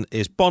Hamilton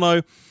is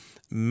Bono,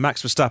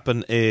 Max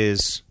Verstappen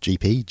is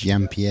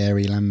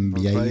Giampieri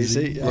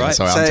Lambiase. Yeah. Right.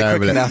 Sorry, Say I'm it terrible.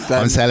 quick enough,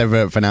 then. I'm terrible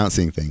at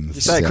pronouncing things.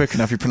 You say it quick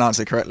enough, you pronounce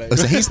it correctly. But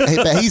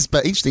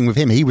interesting with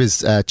him, he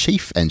was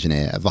chief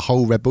engineer of the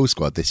whole Red Bull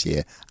squad this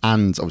year,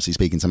 and obviously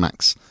speaking to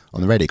Max on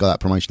the radio, got that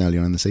promotion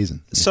earlier on in the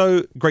season. Yeah.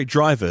 So great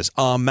drivers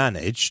are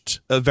managed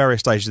at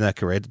various stages in their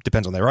career, it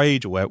depends on their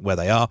age or where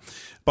they are,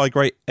 by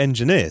great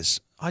engineers.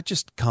 I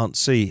just can't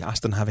see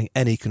Aston having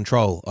any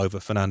control over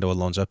Fernando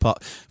Alonso.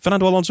 But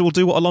Fernando Alonso will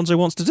do what Alonso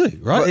wants to do,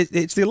 right? Well,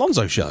 it's the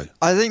Alonso show.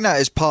 I think that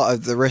is part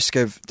of the risk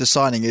of the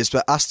signing is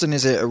that Aston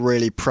is at a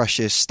really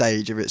precious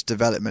stage of its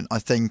development. I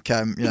think,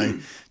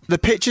 the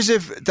pictures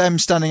of them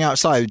standing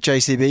outside with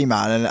JCB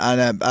man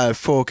and a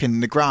fork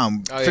in the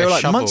ground feel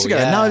like shovel, months ago.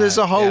 yeah, Now there's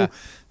a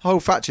whole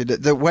factory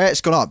that where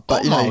it's gone up.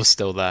 But Otmar was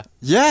still there.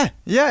 Yeah,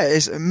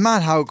 it's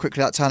mad how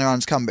quickly that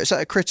turnaround's come. But it's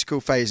at a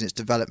critical phase in its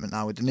development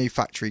now with the new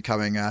factory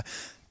coming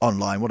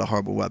online. What a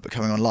horrible word, but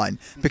coming online.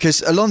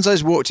 Because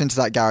Alonso's walked into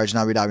that garage in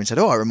Abu Dhabi and said,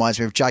 it reminds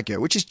me of Jaguar,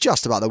 which is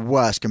just about the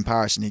worst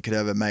comparison he could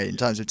have ever made in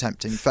terms of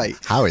tempting fate.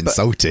 How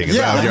insulting as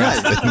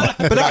well.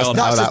 But that's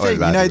the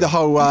thing. The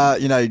whole,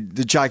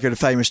 the Jaguar, the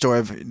famous story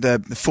of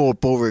the Ford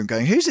ballroom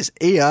going, who's this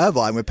E.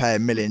 Irvine we're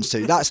paying millions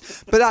to?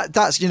 That's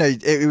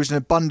it was an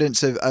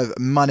abundance of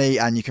money,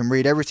 and you can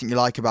read everything you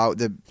like about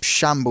the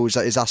shambles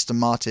that is Aston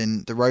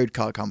Martin, the road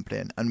car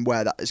company, and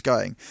where that is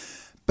going.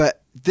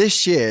 But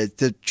this year,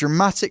 the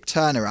dramatic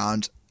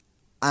turnaround,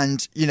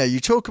 and, you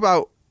talk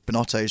about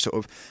Binotto sort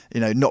of,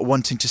 not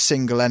wanting to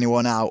single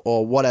anyone out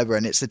or whatever,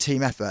 and it's the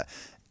team effort.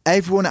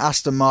 Everyone at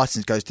Aston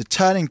Martin goes, the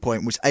turning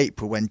point was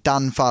April when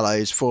Dan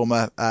Fallows,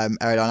 former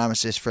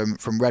aerodynamicist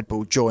from Red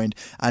Bull, joined,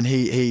 and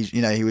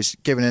he was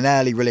given an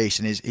early release,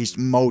 and he's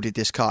moulded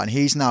this car, and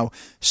he's now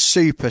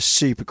super,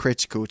 super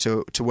critical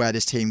to where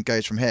this team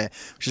goes from here,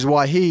 which is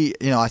why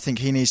I think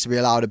he needs to be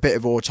allowed a bit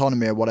of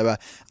autonomy or whatever,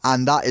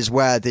 and that is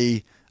where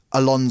the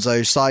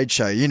Alonso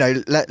sideshow.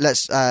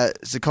 Let's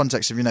the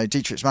context of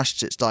Dietrich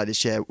Mateschitz died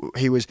this year.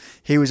 He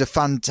was a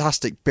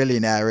fantastic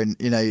billionaire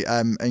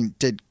and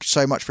did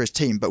so much for his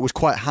team, but was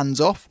quite hands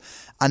off,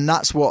 and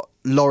that's what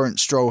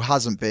Lawrence Stroll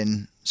hasn't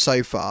been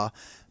so far.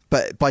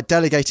 But by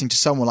delegating to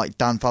someone like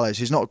Dan Fallows,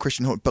 who's not a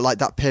Christian Horner, but like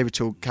that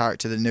pivotal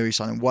character, the new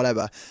signing,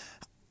 whatever.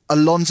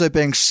 Alonso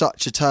being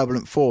such a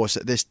turbulent force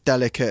at this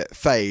delicate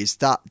phase,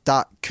 that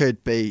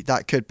could be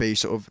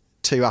sort of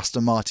to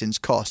Aston Martin's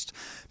cost.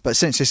 But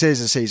since this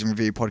is a season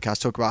review podcast,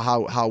 talk about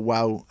how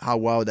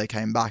well they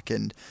came back,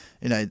 and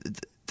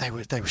they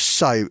were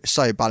so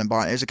bad and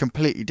boring. It was a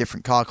completely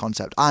different car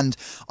concept, and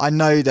I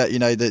know that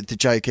the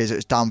joke is it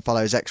was Dan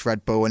Fallows ex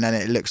Red Bull, and then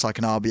it looks like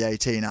an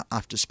RB18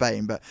 after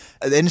Spain. But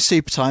in the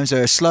super times, they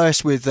were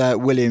slowest with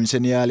Williams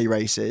in the early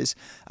races.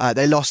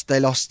 They lost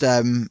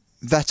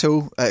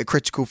Vettel at a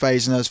critical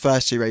phase in those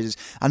first two races,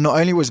 and not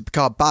only was the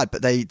car bad,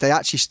 but they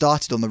actually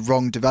started on the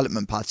wrong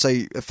development path, so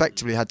you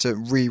effectively had to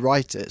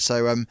rewrite it.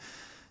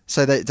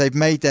 So they've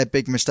made their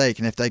big mistake,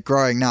 and if they're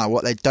growing now,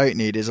 what they don't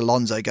need is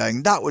Alonso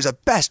going, that was a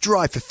best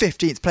drive for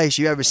 15th place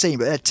you've ever seen,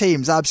 but their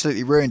team's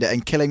absolutely ruined it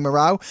and killing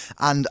morale,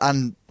 and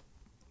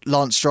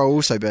Lance Stroll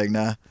also being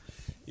there.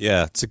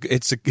 Yeah,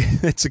 it's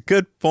a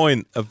good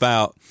point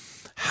about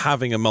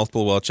having a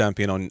multiple world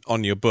champion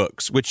on your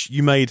books, which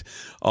you made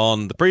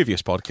on the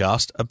previous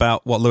podcast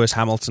about what Lewis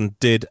Hamilton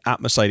did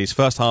at Mercedes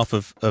first half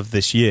of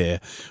this year,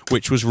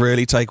 which was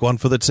really take one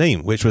for the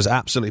team, which was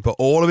absolutely put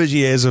all of his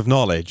years of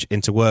knowledge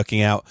into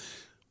working out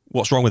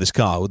what's wrong with his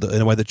car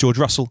in a way that George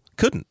Russell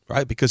couldn't,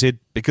 right? Because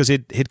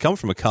he'd come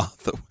from a car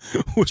that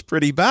was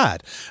pretty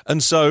bad.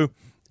 And so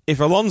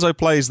if Alonso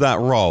plays that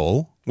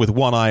role with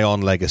one eye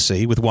on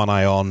legacy, with one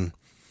eye on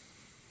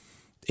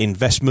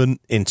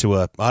investment into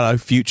a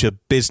future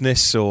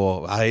business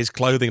or his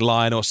clothing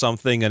line or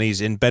something, and he's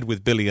in bed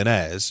with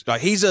billionaires,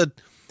 like he's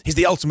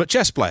the ultimate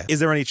chess player. Is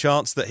there any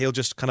chance that he'll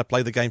just kind of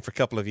play the game for a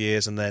couple of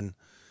years and then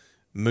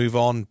move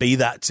on, be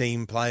that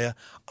team player?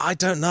 I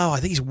don't know. I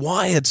think he's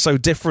wired so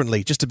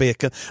differently just to be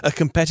a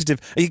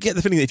competitive. You get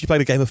the feeling that if you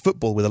played a game of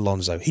football with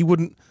Alonso, he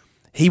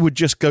would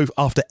just go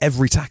after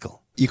every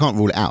tackle. You can't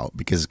rule it out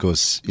because, of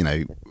course,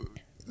 the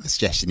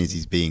suggestion is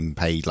he's being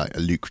paid like a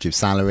lucrative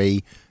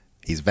salary.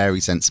 He's a very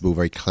sensible,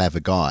 very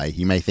clever guy.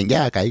 You may think,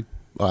 yeah, okay,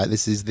 all right,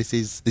 this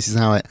is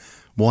how it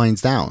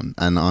winds down,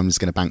 and I'm just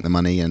going to bank the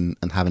money and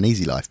have an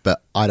easy life.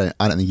 But I don't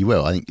think you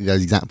will. I think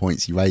those exact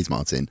points you raised,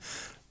 Martin.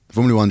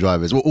 Formula One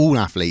drivers, well, all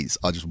athletes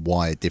are just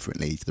wired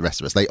differently to the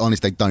rest of us. They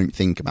don't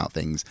think about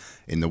things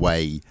in the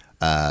way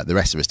the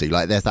rest of us do.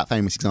 Like there's that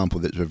famous example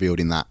that's revealed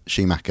in that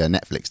Schumacher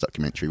Netflix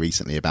documentary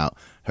recently about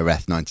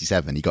Jerez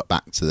 97. He got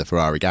back to the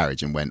Ferrari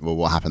garage and went, well,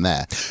 what happened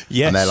there?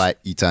 Yes. And they're like,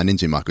 you turned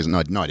into him, Michael. No,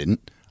 I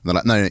didn't. And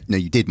they're like, no,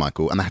 you did,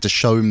 Michael. And they had to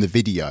show him the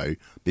video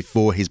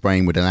before his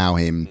brain would allow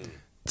him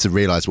to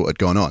realise what had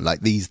gone on.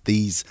 Like these,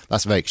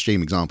 that's a very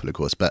extreme example, of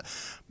course, but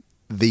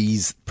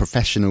these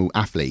professional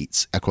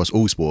athletes across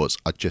all sports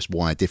are just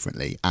wired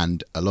differently.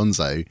 And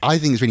Alonso, I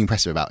think it's really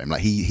impressive about him.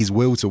 Like his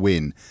will to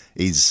win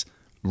is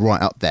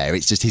right up there.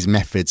 It's just his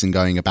methods and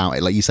going about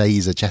it. Like you say,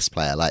 he's a chess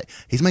player. Like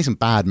he's made some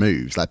bad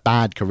moves, like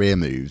bad career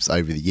moves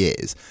over the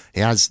years. He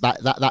has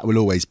that will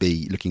always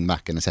be, looking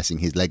back and assessing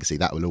his legacy,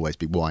 that will always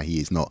be why he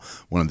is not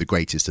one of the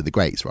greatest of the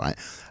greats, right?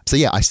 So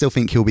yeah, I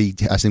think he'll be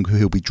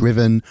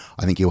driven.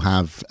 I think he'll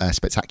have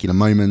spectacular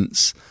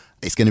moments.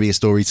 It's going to be a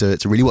story to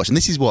really watch. And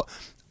this is what,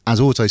 as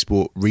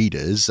Autosport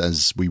readers,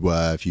 as we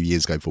were a few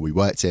years ago before we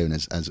worked here, and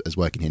as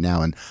working here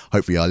now, and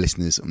hopefully our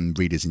listeners and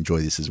readers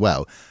enjoy this as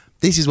well.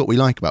 This is what we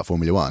like about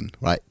Formula One,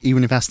 right?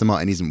 Even if Aston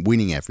Martin isn't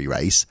winning every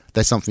race,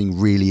 there's something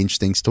really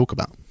interesting to talk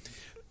about.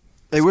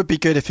 It would be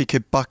good if he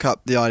could buck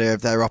up the idea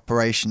of their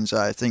operations.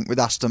 I think with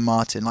Aston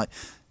Martin, like,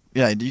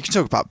 you know, you can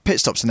talk about pit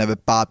stops are never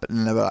bad, but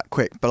they're never that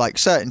quick. But like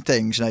certain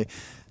things, you know,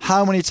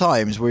 how many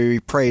times were we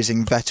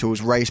praising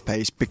Vettel's race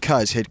pace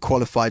because he'd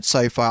qualified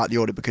so far out the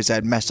order because they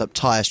had messed up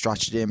tyre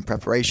strategy and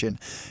preparation?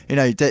 You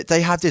know,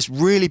 they have this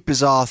really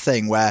bizarre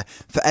thing where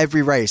for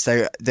every race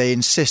they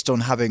insist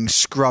on having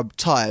scrubbed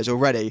tyres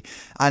already,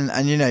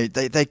 and you know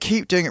they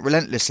keep doing it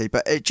relentlessly,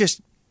 but it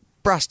just,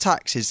 brass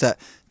tacks is that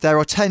there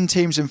are 10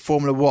 teams in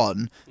Formula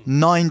 1,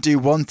 9 do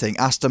one thing,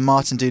 Aston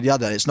Martin do the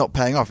other. It's not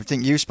paying off. I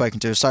think you've spoken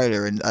to a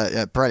Solar in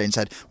Pirelli and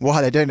said, why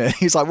are they doing it?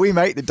 He's like, we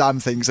make the damn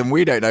things and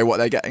we don't know what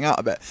they're getting out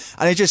of it.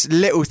 And it's just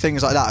little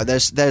things like that.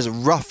 There's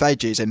rough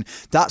edges, and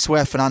that's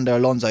where Fernando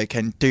Alonso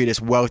can do this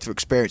wealth of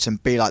experience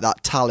and be like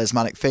that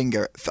talismanic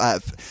finger.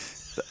 A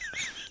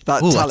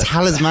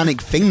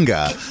talismanic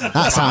finger.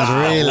 That sounds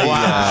really...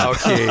 Wow,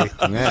 okay.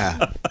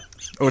 Yeah.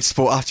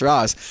 Autosport After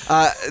Hours.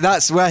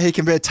 That's where he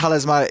can be a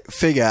talismanic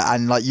figure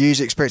and like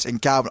use experience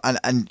and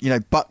and you know,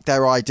 buck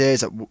their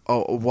ideas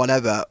or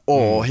whatever,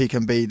 or he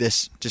can be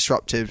this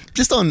disruptive.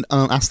 Just on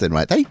Aston,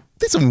 right? They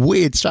did some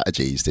weird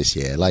strategies this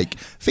year. Like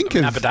think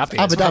of Abu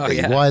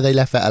Dhabi. Why they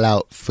left Vettel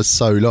out for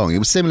so long. It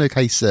was a similar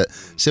case at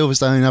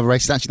Silverstone and other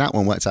races. Actually, that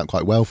one worked out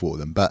quite well for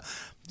them, but.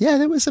 Yeah,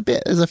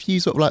 there's a few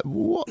sort of like,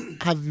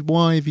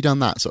 why have you done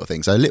that sort of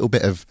thing? So a little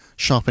bit of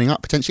sharpening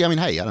up potentially. I mean,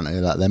 hey, I don't know,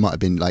 like, there might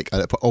have been like,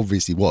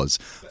 obviously was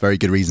very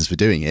good reasons for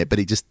doing it, but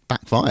it just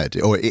backfired,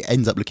 or it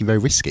ends up looking very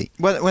risky.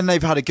 When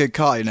they've had a good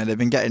car, you know, they've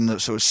been getting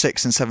sort of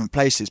 6th and 7th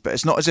places, but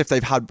it's not as if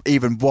they've had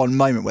even one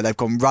moment where they've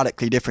gone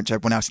radically different to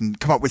everyone else and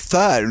come up with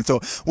third and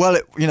thought, well,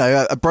 you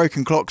know, a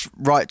broken clock's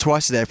right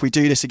twice a day. If we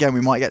do this again, we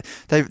might get.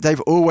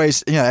 They've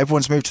always, you know,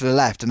 everyone's moved to the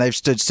left and they've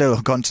stood still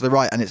and gone to the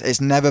right, and it's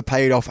never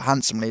paid off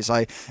handsomely.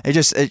 So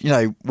you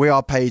know, we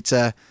are paid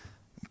to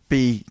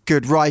be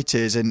good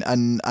writers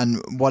and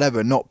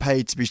whatever, not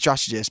paid to be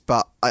strategists.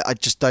 But I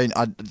just don't.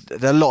 A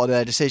lot of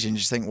their decisions,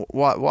 just think,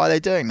 why are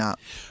they doing that?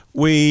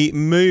 We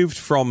moved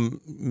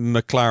from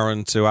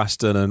McLaren to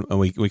Aston, and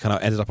we kind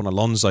of ended up on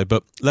Alonso.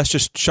 But let's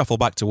just shuffle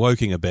back to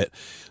Woking a bit.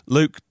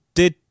 Luke,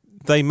 did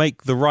they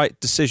make the right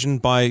decision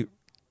by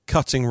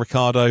cutting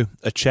Ricciardo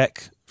a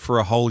cheque for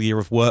a whole year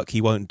of work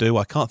he won't do?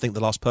 I can't think the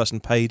last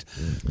person paid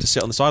to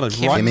sit on the sideline.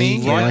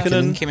 Kimi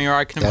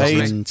Räikkönen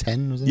paid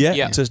 10, was it?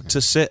 Yeah.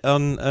 To sit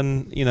on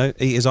and, you know,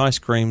 eat his ice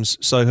creams.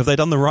 So have they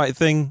done the right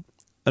thing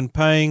and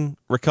paying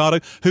Ricciardo,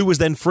 who was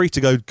then free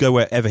to go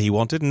wherever he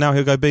wanted, and now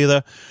he'll go be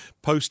the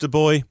poster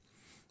boy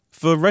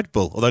for Red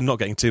Bull, although not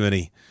getting too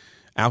many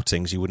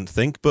outings, you wouldn't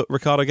think, but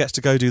Ricciardo gets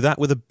to go do that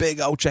with a big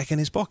old check in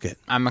his pocket,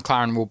 and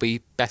McLaren will be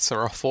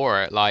better off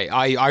for it. Like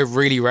I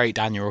really rate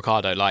Daniel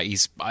Ricciardo. Like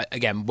he's,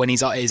 again, when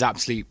he's at his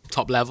absolute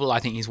top level, I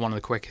think he's one of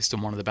the quickest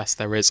and one of the best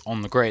there is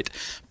on the grid,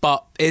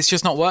 but it's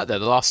just not worked there.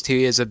 The last 2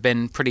 years have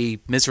been pretty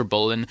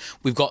miserable, and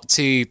we've got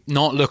to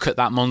not look at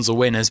that Monza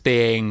win as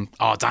being,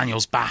 oh,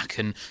 Daniel's back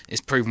and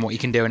it's proven what he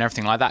can do and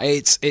everything like that.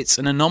 It's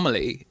an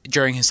anomaly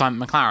during his time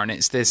at McLaren.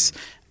 It's this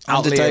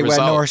and the day where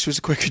Norris was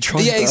a quicker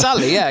driver. Yeah,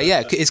 exactly.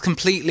 Yeah. It's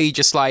completely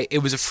just like, it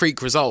was a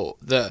freak result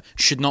that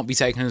should not be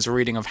taken as a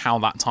reading of how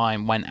that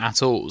time went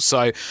at all.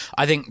 So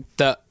I think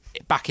that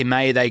back in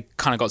May, they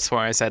kind of got to the point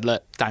where I said,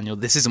 look, Daniel,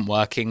 this isn't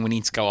working. We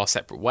need to go our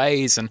separate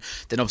ways. And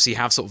then obviously you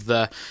have sort of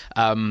the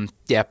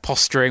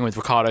posturing with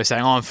Ricciardo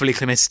saying, oh, I'm fully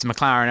committed to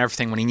McLaren and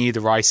everything, when he knew the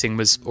writing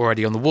was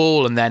already on the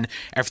wall. And then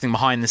everything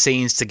behind the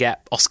scenes to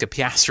get Oscar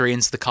Piastri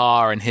into the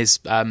car and his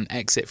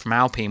exit from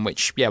Alpine,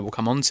 which, we'll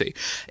come on to.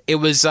 It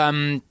was,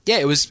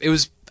 it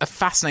was a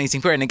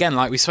fascinating period. And again,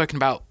 like we've spoken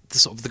about, the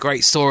sort of the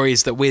great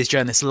stories that we as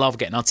journalists love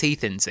getting our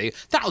teeth into.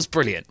 That was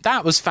brilliant.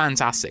 That was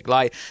fantastic.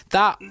 Like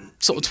that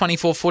sort of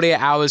 24, 48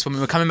 hours when we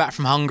were coming back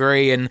from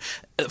Hungary, and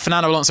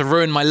Fernando Alonso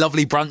ruined my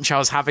lovely brunch I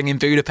was having in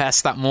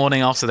Budapest that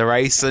morning after the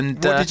race.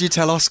 And what did you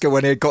tell Oscar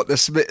when he had got the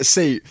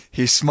seat?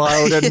 He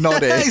smiled and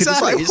nodded.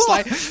 Exactly.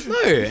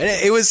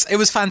 It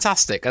was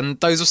fantastic. And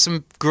those were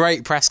some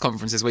great press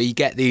conferences where you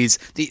get these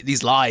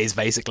lies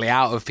basically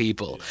out of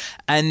people.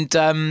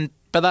 And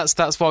but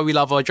that's why we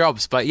love our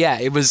jobs. But yeah,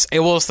 it was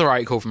the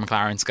right call for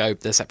McLaren to go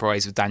their separate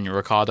ways with Daniel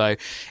Ricciardo.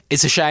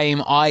 It's a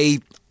shame.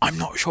 I'm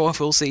not sure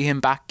if we'll see him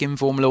back in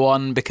Formula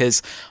One,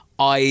 because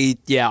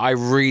I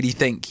really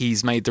think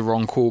he's made the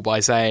wrong call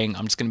by saying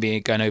I'm just going to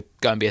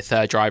go and be a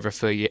third driver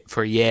for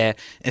a year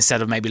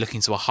instead of maybe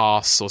looking to a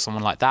Haas or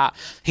someone like that.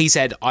 He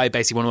said, I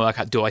basically want to work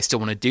out, do I still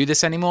want to do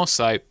this anymore?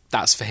 So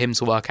that's for him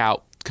to work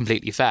out,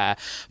 completely fair.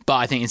 But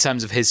I think in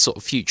terms of his sort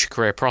of future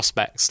career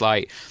prospects,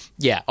 like,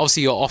 yeah,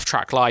 obviously your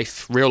off-track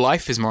life, real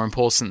life is more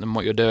important than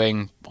what you're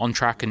doing on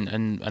track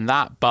and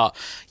that. But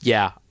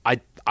yeah,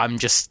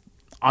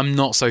 I'm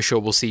not so sure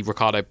we'll see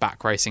Ricciardo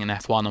back racing in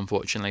F1,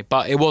 unfortunately.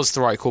 But it was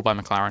the right call by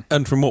McLaren.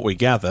 And from what we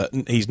gather,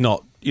 he's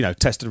not,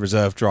 tested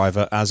reserve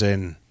driver as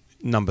in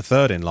number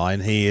 3rd in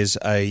line. He is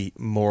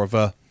more of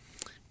a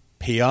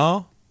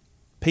PR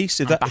piece.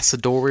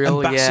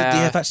 Ambassadorial,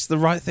 yeah, that's the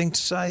right thing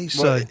to say.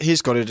 Well,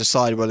 he's got to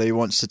decide whether he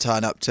wants to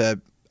turn up to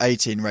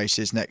 18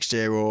 races next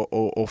year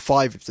or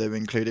 5 of them,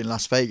 including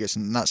Las Vegas,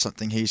 and that's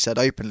something he said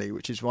openly,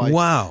 which is why.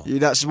 Wow,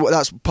 that's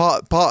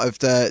part of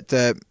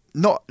the.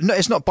 Not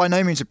it's not by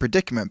no means a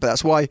predicament, but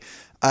that's why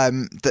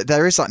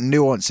there is that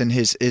nuance in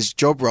his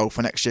job role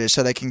for next year,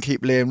 so they can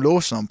keep Liam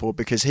Lawson on board,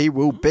 because he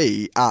will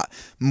be at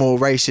more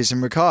races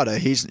than Ricciardo.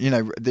 He's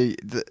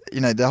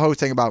the whole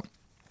thing about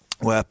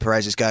where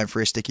Perez is going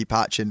through a sticky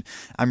patch and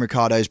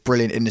Ricciardo's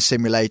brilliant in the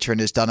simulator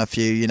and has done a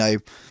few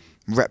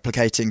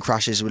replicating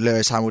crashes with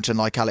Lewis Hamilton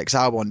like Alex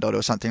Albon did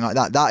or something like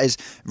that. That is,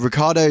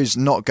 Ricciardo's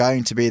not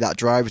going to be that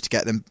driver to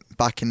get them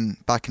back in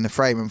the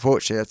frame,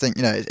 unfortunately. I think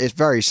it's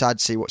very sad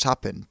to see what's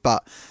happened,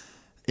 but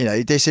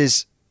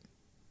he's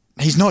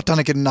not done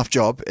a good enough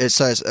job. It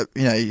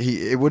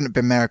wouldn't have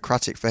been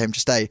meritocratic for him to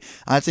stay.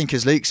 And I think,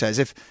 as Luke says,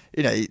 if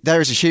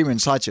there is a human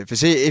side to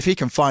it, if he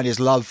can find his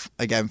love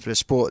again for the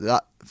sport,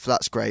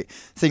 that's great.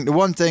 I think the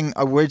one thing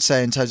I would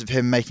say in terms of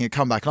him making a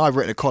comeback, and I've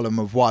written a column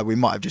of why we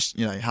might have just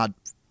had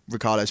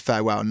Ricciardo's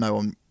farewell and no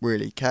one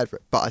really cared for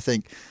it, but I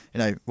think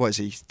what is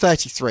he,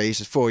 33,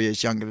 so 4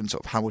 years younger than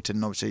sort of Hamilton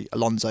and obviously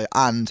Alonso,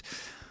 and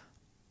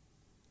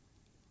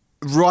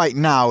right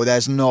now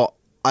there's not,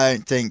 I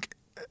don't think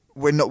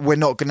we're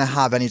not going to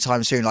have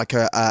anytime soon like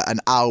an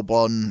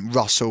Albon,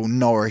 Russell,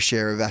 Norris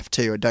year of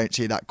F2. I don't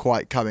see that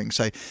quite coming.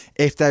 So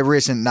if there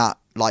isn't that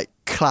like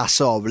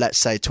class of, let's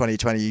say,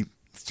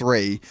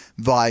 2023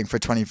 vying for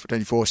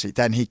 2024 seat,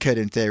 then he could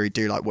in theory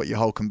do like what Nico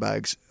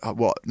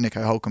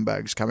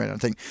Hülkenberg's come in. I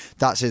think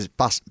that's his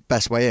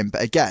best way in.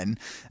 But again,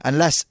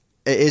 unless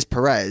it is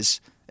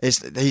Perez,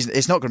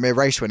 it's not going to be a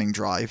race winning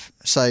drive.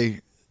 So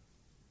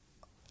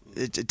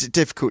it's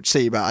difficult to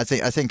see, but I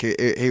think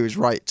he was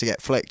right to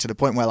get flicked, to the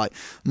point where like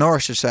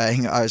Norris was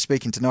saying, I was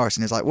speaking to Norris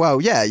and he's like, well,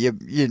 yeah, your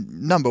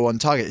number one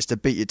target is to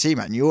beat your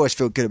teammate and you always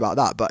feel good about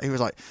that, but he was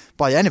like,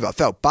 by the end of it I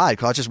felt bad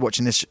because I was just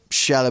watching this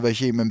shell of a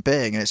human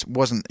being, and it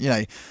wasn't,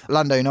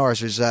 Lando Norris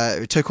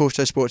took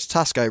Autosport to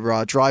task over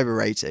our driver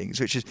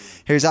ratings, which is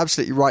he was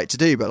absolutely right to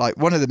do, but like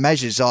one of the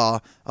measures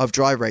of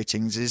driver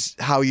ratings is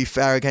how you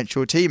fare against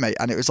your teammate,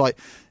 and it was like,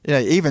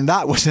 even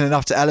that wasn't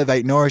enough to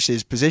elevate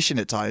Norris's position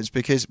at times,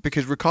 because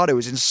Ricciardo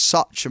was in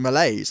such a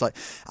malaise,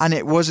 and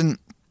it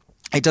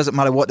doesn't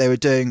matter what they were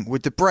doing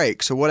with the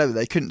brakes or whatever,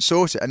 they couldn't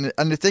sort it.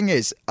 And the thing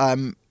is,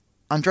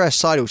 Andreas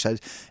Seidel said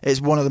it's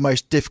one of the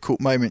most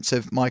difficult moments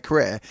of my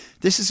career.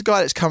 This is a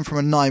guy that's come from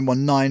a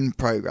 919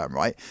 program,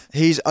 right?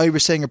 He's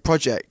overseeing a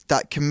project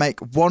that can make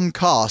one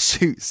car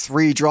suit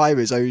 3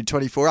 drivers over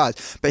 24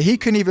 hours, but he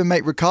couldn't even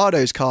make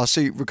Ricciardo's car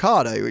suit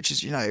Ricciardo, which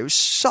is, it was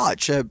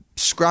such a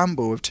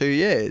scramble of 2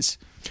 years.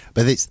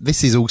 But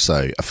this is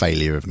also a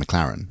failure of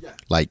McLaren.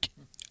 Yeah.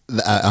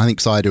 I think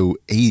Seidel,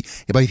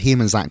 both him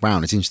and Zach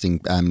Brown, it's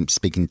interesting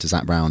speaking to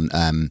Zach Brown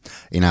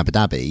in Abu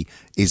Dhabi,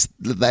 is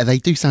they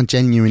do sound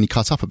genuinely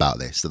cut up about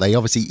this. That they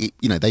obviously,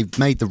 they've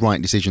made the right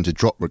decision to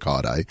drop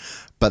Ricciardo,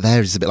 but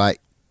there's a bit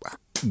like,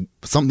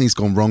 something's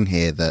gone wrong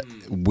here that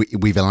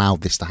we've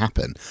allowed this to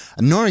happen.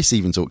 And Norris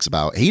even talks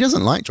about he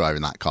doesn't like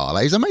driving that car.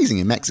 Like, it was amazing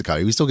in Mexico.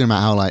 He was talking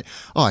about how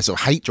I sort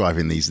of hate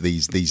driving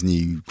these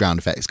new ground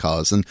effects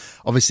cars. And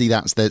obviously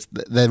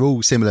they're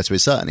all similar to a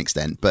certain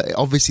extent, but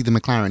obviously the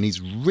McLaren is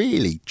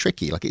really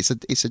tricky. Like it's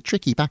a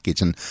tricky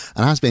package and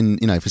has been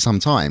for some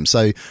time.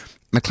 So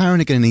McLaren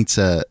are going to need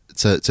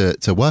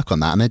to work on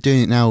that, and they're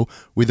doing it now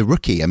with a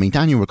rookie. I mean,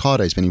 Daniel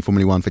Ricciardo's been in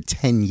Formula One for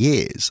 10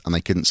 years, and they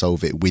couldn't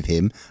solve it with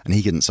him, and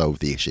he couldn't solve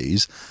the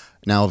issues.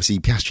 Now, obviously,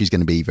 Piastri's going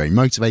to be very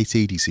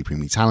motivated. He's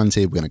supremely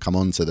talented. We're going to come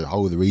on to the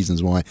whole of the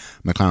reasons why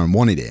McLaren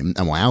wanted him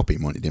and why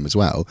Alpine wanted him as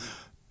well.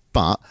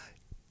 But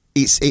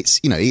it's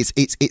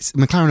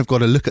McLaren have got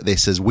to look at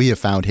this as we have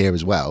found here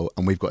as well,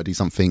 and we've got to do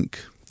something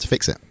to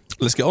fix it.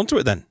 Let's get on to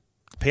it then.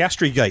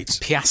 Piastri Gate.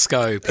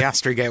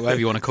 Piastri Gate, whatever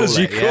you want to call it.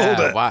 You called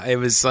it. Wow, it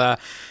was that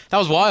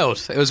was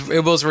wild. It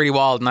was really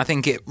wild, and I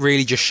think it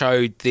really just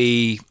showed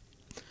the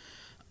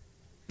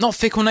not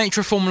fickle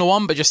nature of Formula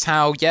One, but just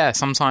how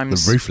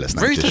sometimes the ruthless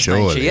nature.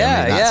 Surely.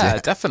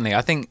 Definitely.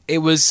 I think it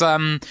was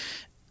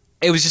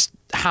just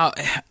how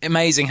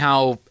amazing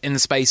how in the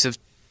space of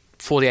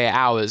 48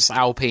 hours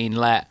Alpine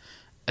let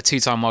a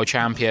 2-time world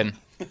champion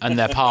and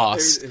their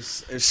past. It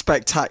was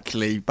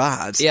spectacularly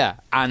bad. Yeah,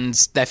 and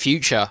their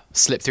future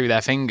slipped through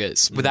their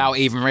fingers without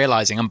even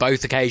realising. On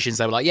both occasions,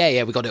 they were like,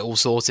 yeah, we got it all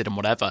sorted and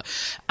whatever.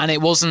 And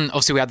it wasn't...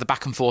 Obviously, we had the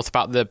back and forth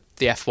about the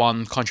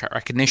F1 contract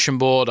recognition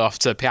board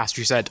after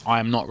Piastri said, I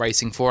am not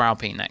racing for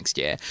Alpine next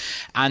year.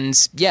 And,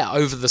 yeah,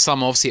 over the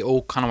summer, obviously, it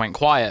all kind of went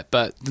quiet.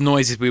 But the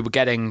noises we were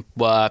getting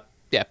were...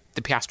 Yeah,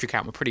 the Piastri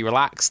camp were pretty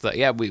relaxed that,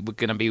 we're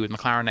going to be with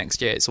McLaren next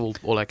year. It's all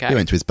okay. We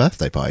went to his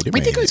birthday party, didn't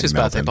we? We did go to his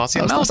birthday party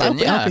in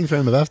Melbourne, Alpine threw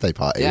him a birthday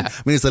party. Yeah.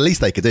 I mean, it's the least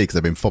they could do because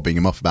they've been fobbing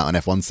him off about an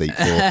F1 seat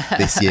for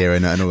this year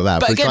and all that.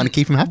 But again, trying to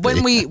keep him happy.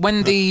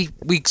 When we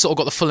sort of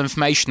got the full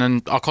information,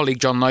 and our colleague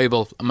John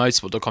Noble at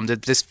Motorsport.com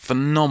did this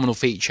phenomenal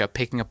feature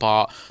picking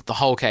apart the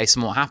whole case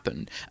and what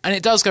happened. And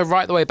it does go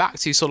right the way back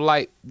to sort of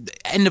like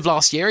end of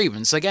last year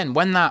even. So again,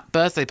 when that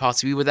birthday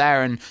party, we were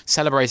there and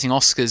celebrating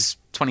Oscar's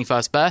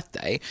 21st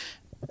birthday.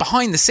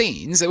 Behind the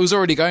scenes, it was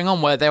already going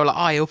on where they were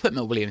like, he'll put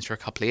Mick Williams for a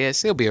couple of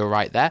years, he'll be all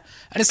right there.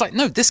 And it's like,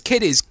 no, this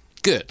kid is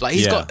good. Like,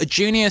 he's got a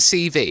junior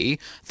CV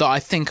that I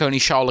think only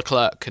Charles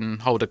Leclerc can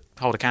hold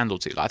a candle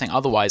to. Like, I think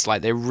otherwise,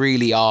 like, they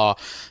really are...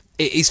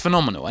 He's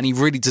phenomenal, and he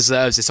really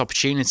deserves this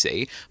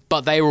opportunity.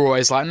 But they were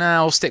always like,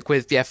 I'll stick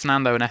with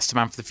Fernando and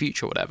Esteban for the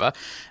future or whatever.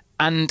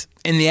 And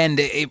in the end,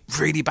 it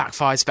really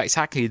backfired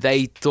spectacularly.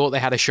 They thought they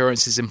had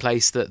assurances in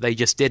place that they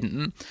just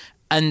didn't.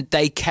 And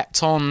they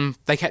kept on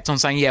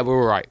saying, yeah,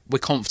 we're all right. We're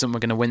confident we're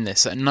going to win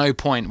this. At no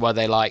point were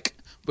they like,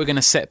 we're going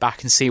to sit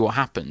back and see what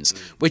happens,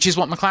 which is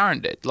what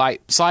McLaren did.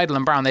 Like, Seidel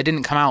and Brown, they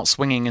didn't come out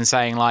swinging and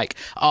saying like,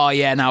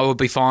 now we'll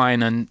be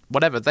fine and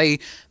whatever. They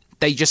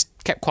just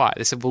kept quiet.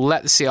 They said, we'll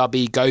let the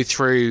CRB go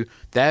through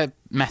their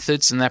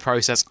methods and their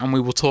process, and we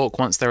will talk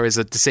once there is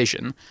a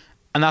decision.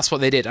 And that's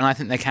what they did. And I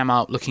think they came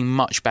out looking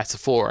much better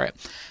for it.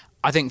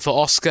 I think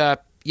for Oscar,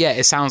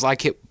 it sounds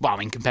like it,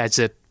 compared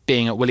to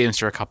being at Williams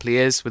for a couple of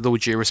years, with all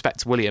due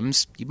respect to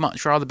Williams, you'd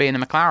much rather be in a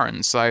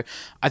McLaren. So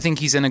I think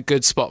he's in a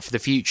good spot for the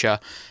future,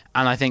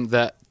 and I think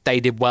that they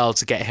did well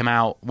to get him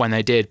out when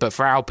they did. But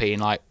for Alpine,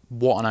 like,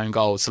 what an own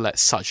goal to let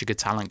such a good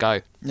talent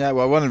go. Yeah,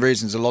 well, one of the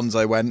reasons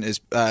Alonso went is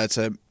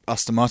to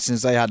Aston Martin,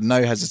 is they had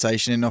no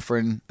hesitation in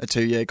offering a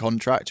 2-year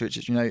contract,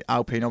 which,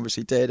 Alpine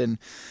obviously did.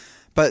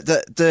 But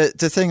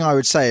the thing I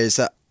would say is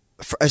that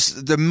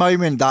the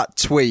moment that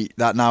tweet,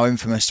 that now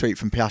infamous tweet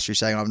from Piastri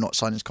saying I've not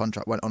signed his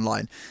contract, went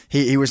online,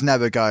 he was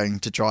never going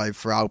to drive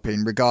for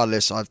Alpine,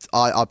 regardless.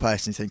 I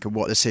personally think of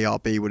what the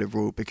CRB would have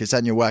ruled, because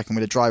then you're working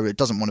with a driver that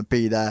doesn't want to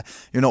be there.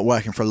 You're not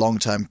working for a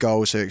long-term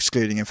goal, so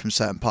excluding him from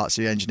certain parts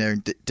of the engineering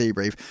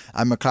debrief.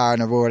 And McLaren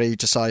have already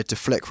decided to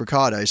flick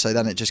Ricciardo, so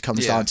then it just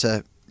comes down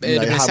to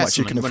how much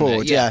you can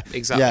afford. Yeah,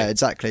 exactly. Yeah,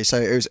 exactly.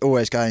 So it was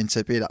always going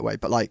to be that way.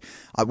 But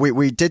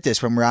we did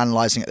this when we were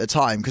analysing at the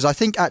time, because I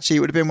think actually it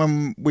would have been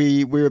when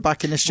we were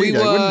back in the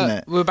studio, wouldn't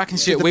it? We were back in the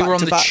studio. We were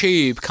on the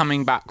tube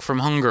coming back from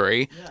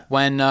Hungary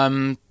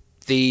when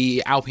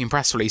the Alpine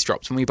press release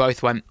dropped, and we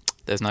both went,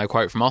 there's no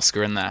quote from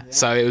Oscar in there. Yeah.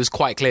 So it was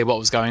quite clear what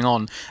was going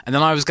on. And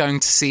then I was going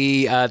to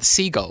see the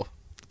Seagull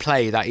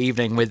play that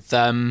evening with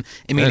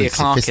Emilia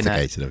Clarke in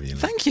it. Of you,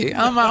 thank you.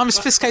 I'm a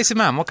sophisticated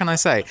man. What can I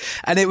say?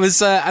 And it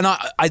was, and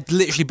I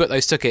literally booked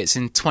those tickets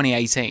in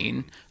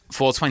 2018.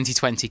 For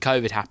 2020,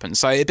 COVID happened.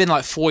 So it'd been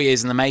like 4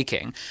 years in the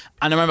making.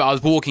 And I remember I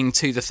was walking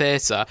to the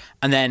theatre,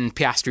 and then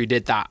Piastri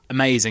did that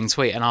amazing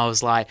tweet, and I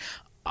was like,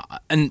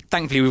 and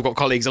thankfully we've got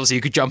colleagues obviously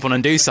who could jump on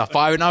and do stuff,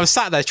 but I was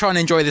sat there trying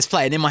to enjoy this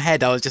play, and in my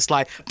head I was just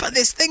like, but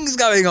this thing's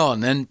going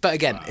on. But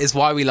again, it's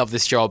why we love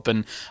this job,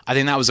 and I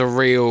think that was a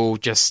real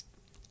just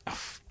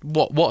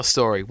what a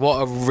story, what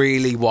a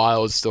really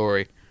wild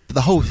story. But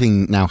the whole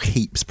thing now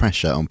heaps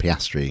pressure on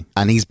Piastri,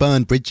 and he's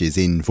burned bridges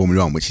in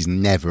Formula 1, which is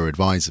never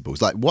advisable.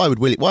 It's like, why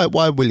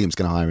are Williams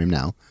going to hire him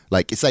now?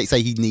 Like, say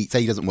he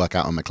doesn't work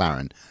out on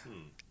McLaren,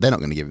 they're not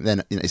going to give him.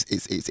 Then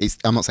it's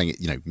I'm not saying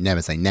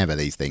never say never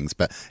these things,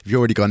 but if you've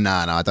already gone, no,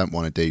 I don't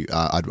want to do.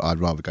 I'd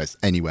rather go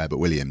anywhere but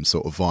Williams.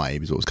 Sort of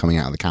vibe is what was coming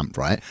out of the camp,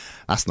 right?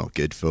 That's not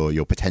good for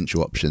your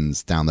potential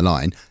options down the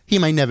line. He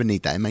may never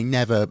need that. It may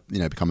never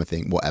become a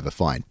thing. Whatever,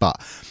 fine. But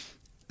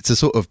to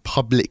sort of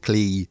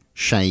publicly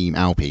shame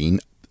Alpine,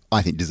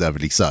 I think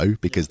deservedly so,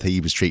 because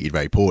he was treated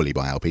very poorly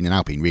by Alpine, and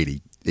Alpine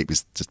really, it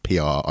was just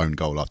PR own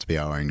goal after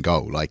PR own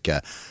goal. Like,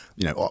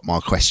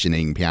 Otmar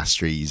questioning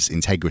Piastri's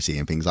integrity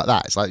and things like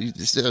that. It's like,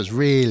 it was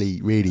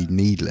really, really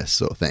needless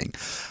sort of thing.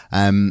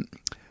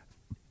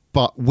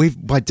 But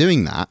by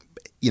doing that,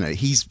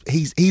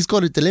 he's got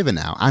to deliver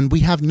now, and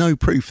we have no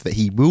proof that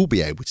he will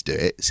be able to do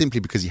it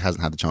simply because he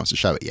hasn't had the chance to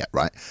show it yet,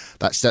 right?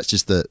 That's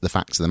just the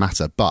facts of the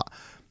matter. But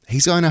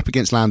he's going up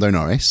against Lando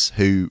Norris,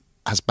 who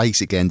has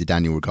basically ended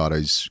Daniel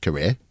Ricciardo's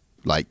career.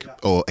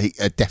 Or he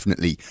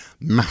definitely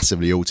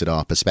massively altered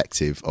our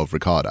perspective of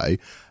Ricciardo.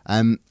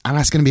 And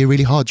that's going to be a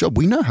really hard job.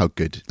 We know how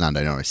good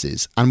Lando Norris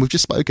is. And we've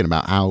just spoken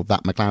about how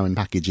that McLaren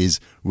package is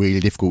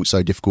really difficult,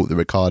 so difficult that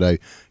Ricciardo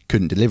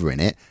couldn't deliver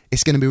in it.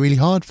 It's going to be really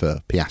hard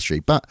for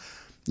Piastri. But,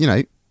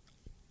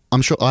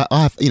 I'm sure I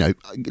have,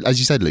 as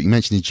you said, look, you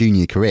mentioned his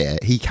junior career,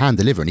 he can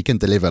deliver, and he can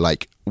deliver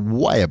like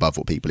way above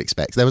what people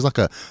expect. There was like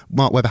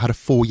Mark Webber had a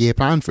 4-year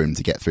plan for him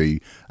to get through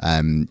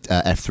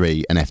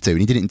F3 and F2, and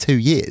he did it in 2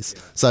 years.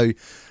 So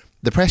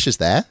the pressure's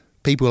there.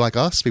 People like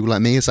us, people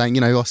like me are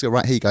saying, Oscar,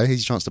 right, here you go,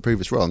 here's your chance to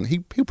prove us wrong.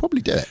 He'll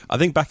probably do it. I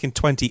think back in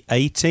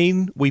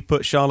 2018, we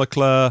put Charles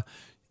Leclerc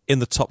in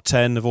the top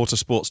 10 of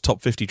Autosport's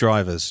top 50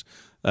 drivers,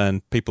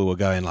 and people were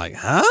going like,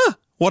 huh?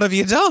 What have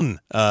you done?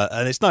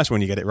 And it's nice when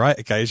you get it right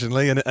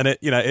occasionally, and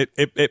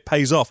it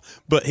pays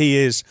off. But he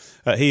is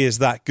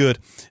that good.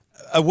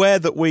 Aware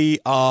that we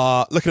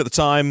are looking at the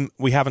time,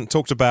 we haven't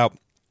talked about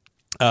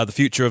the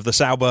future of the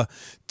Sauber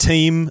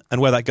team and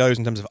where that goes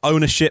in terms of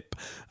ownership.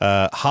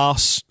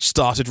 Haas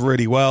started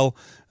really well.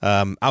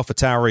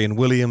 AlphaTauri and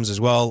Williams as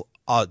well.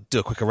 I'll do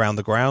a quick around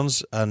the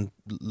grounds, and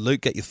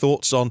Luke, get your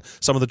thoughts on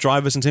some of the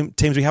drivers and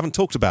teams we haven't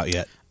talked about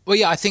yet. Well,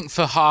 yeah, I think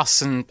for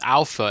Haas and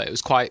Alpha, it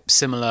was quite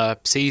similar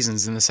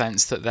seasons in the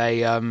sense that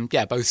they,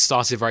 both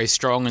started very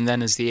strong, and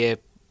then as the year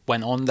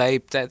went on, they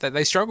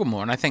struggled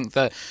more. And I think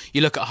that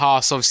you look at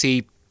Haas,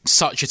 obviously,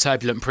 such a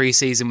turbulent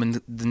pre-season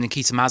when the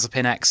Nikita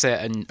Mazepin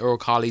exit and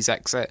Uralkali's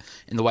exit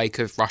in the wake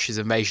of Russia's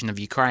invasion of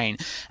Ukraine,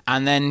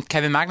 and then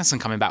Kevin Magnussen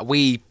coming back.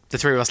 The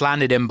three of us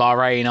landed in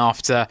Bahrain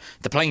after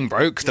the plane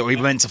broke that we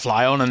were meant to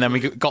fly on, and then we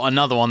got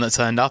another one that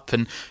turned up,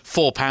 and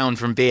 £4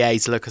 from BA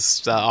to look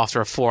us after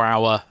a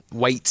 4-hour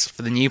wait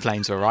for the new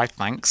plane to arrive,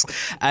 thanks.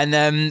 And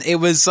it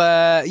was,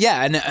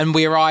 and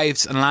we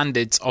arrived and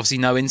landed, obviously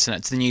no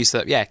internet, to the news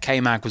that,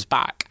 K-Mag was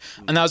back.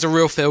 And that was a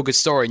real feel-good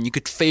story, and you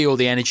could feel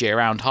the energy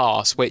around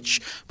Haas,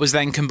 which was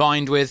then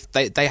combined with,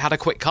 they had a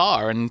quick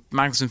car, and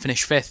Magnussen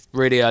finished 5th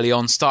really early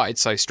on, started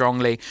so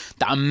strongly.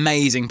 That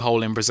amazing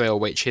pole in Brazil,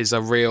 which is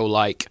a real,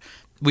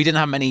 we didn't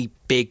have many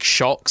big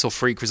shocks or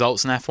freak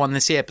results in F1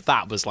 this year, but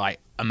that was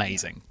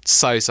amazing.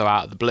 So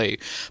out of the blue.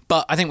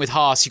 But I think with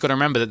Haas, you've got to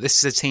remember that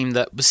this is a team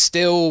that was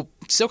still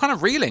kind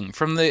of reeling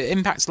from the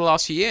impacts of the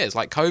last few years,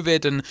 like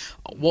COVID and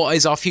what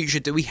is our future?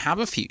 Do we have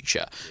a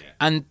future? Yeah.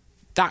 And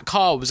that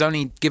car was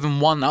only given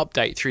one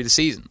update through the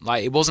season.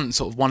 It wasn't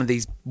sort of one of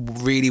these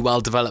really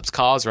well-developed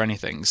cars or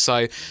anything.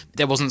 So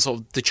there wasn't sort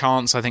of the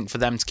chance, I think, for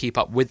them to keep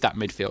up with that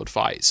midfield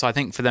fight. So I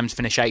think for them to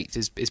finish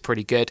 8th is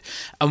pretty good.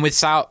 And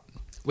with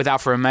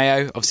Alfa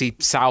Romeo, obviously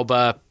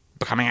Sauber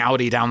becoming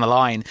Audi down the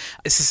line,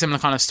 it's a similar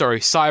kind of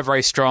story. Sauber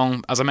very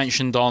strong, as I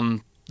mentioned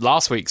on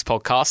last week's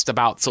podcast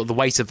about sort of the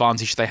weight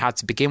advantage they had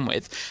to begin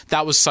with.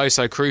 That was so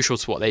crucial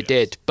to what they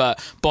did. But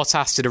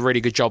Bottas did a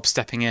really good job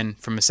stepping in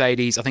from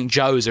Mercedes. I think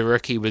Zhou as a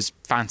rookie was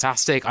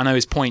fantastic. I know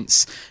his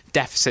points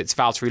deficit to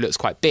Valtteri looks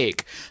quite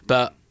big,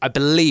 but I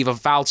believe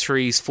of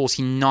Valtteri's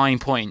 49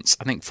 points,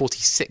 I think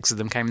 46 of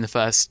them came in the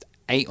first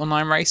 8 or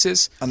 9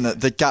 races, and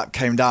the gap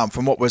came down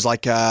from what was I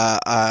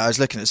was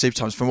looking at Super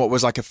Times, from what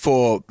was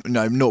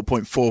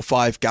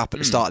 0.45 gap at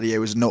the start of the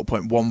year was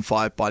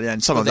 0.15 by the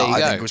end. Some of that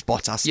I think was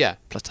Bottas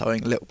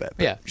plateauing a little bit.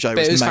 But but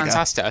it was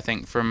fantastic, I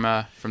think, from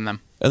them.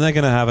 And they're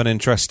going to have an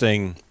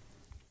interesting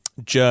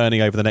journey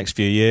over the next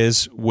few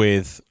years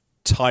with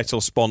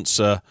title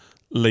sponsor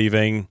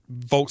leaving,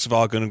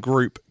 Volkswagen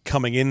Group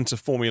coming into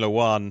Formula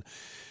One,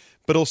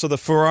 but also the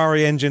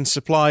Ferrari engine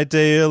supply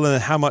deal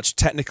and how much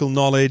technical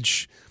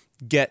knowledge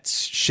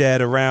gets shared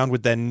around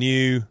with their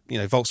new,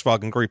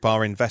 Volkswagen Group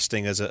are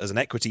investing as an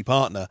equity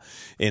partner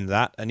in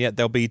that, and yet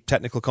there'll be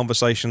technical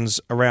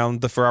conversations around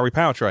the Ferrari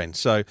powertrain.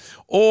 So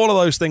all of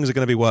those things are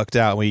going to be worked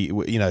out.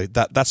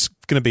 That's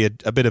going to be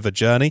a bit of a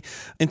journey.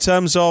 In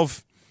terms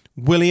of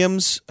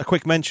Williams, a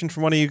quick mention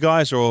from one of you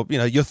guys, or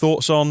your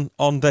thoughts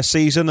on their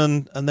season,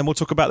 and then we'll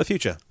talk about the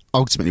future.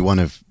 Ultimately, one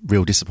of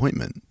real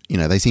disappointment.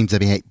 They seem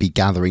to be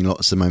gathering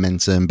lots of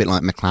momentum, a bit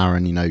like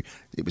McLaren.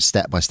 It was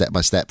step by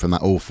step from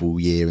that awful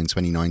year in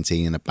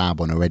 2019 and a bad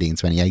one already in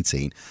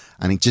 2018,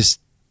 and it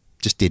just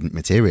didn't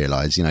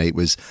materialise.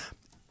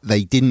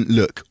 They didn't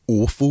look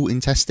awful in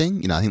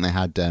testing. I think they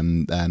had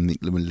when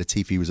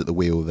Latifi was at the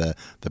wheel, the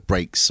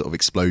brakes sort of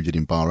exploded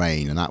in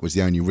Bahrain, and that was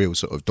the only real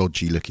sort of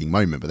dodgy looking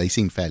moment. But they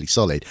seemed fairly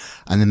solid,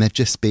 and then they've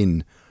just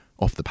been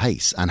off the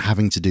pace and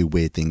having to do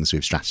weird things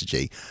with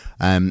strategy.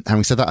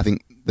 Having said that, I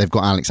think they've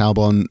got Alex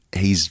Albon.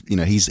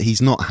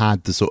 He's not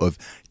had the sort of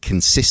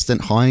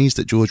consistent highs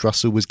that George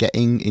Russell was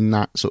getting in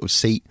that sort of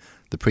seat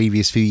the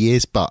previous few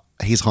years, but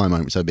his high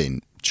moments have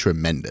been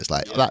tremendous.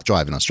 That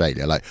drive in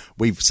Australia,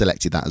 we've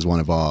selected that as one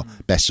of our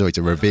best. Sorry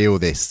to reveal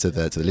this to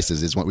the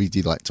listeners, is what we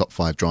do, top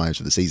 5 drives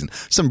for the season.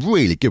 Some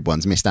really good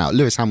ones missed out.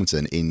 Lewis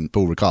Hamilton in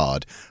Paul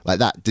Ricard,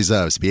 that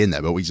deserves to be in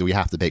there, but we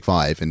have to pick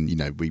 5, and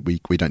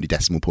we don't do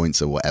decimal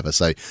points or whatever.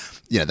 So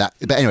that.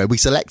 But anyway, we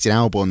selected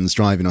Albon's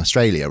drive in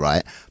Australia,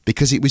 right?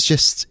 Because it was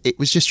just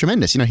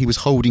tremendous. He was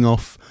holding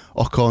off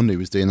Ocon, who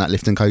was doing that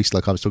lift and coast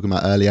like I was talking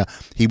about earlier.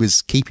 He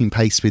was keeping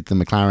pace with the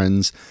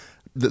McLarens.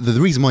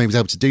 The reason why he was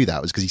able to do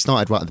that was because he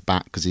started right at the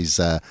back because his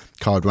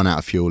car had run out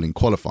of fuel in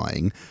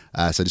qualifying.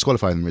 So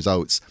disqualifying the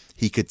results,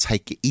 he could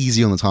take it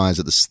easy on the tyres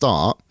at the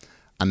start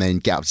and then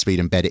get up to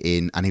speed and bed it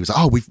in. And he was like,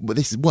 "Oh,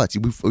 this has worked.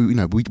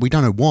 We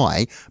don't know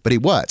why, but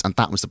it worked." And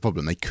that was the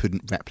problem; they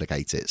couldn't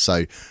replicate it.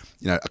 So,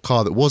 a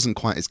car that wasn't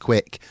quite as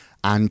quick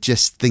and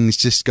just things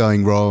just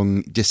going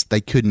wrong. Just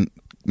they couldn't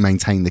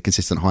maintain the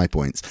consistent high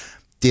points.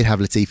 Did have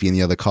Latifi in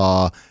the other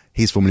car.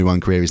 His Formula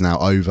One career is now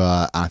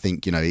over. I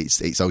think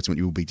it's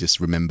ultimately will be just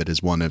remembered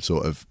as one of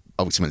sort of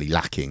ultimately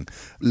lacking.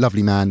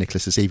 Lovely man,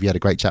 Nicholas Latifi. Had a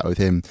great chat with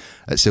him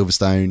at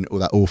Silverstone. All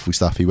that awful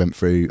stuff he went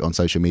through on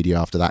social media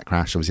after that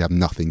crash obviously had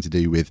nothing to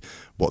do with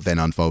what then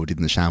unfolded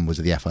in the shambles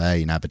of the FIA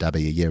in Abu Dhabi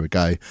a year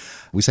ago.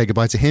 We say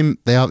goodbye to him.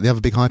 The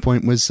other big high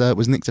point was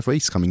Nick de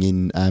Vries coming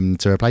in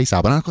to replace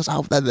Albon. And of course,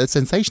 the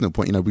sensational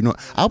point.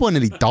 Albon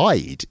nearly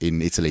died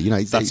in Italy.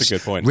 That's a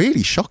good point.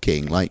 Really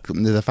shocking, like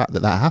the fact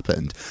that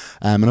happened.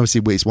 And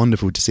obviously, it's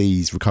wonderful to see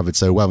he's recovered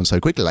so well and so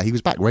quickly. Like he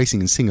was back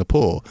racing in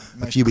Singapore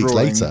a few weeks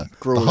later.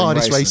 The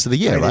hardest race of the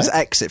year, right? His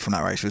exit from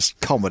that race was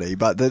comedy,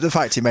 but the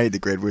fact he made the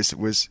grid was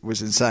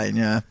insane.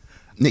 Yeah.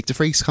 Nick de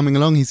Vries coming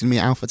along. He's going to be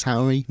at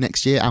AlphaTauri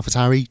next year.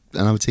 AlphaTauri,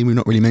 another team we've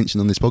not really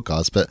mentioned on this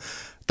podcast, but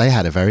they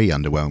had a very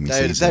underwhelming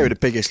season. They were the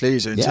biggest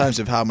loser in terms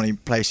of how many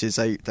places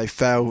they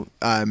fell.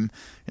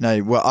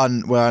 Were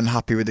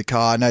unhappy with the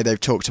car. I know they've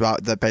talked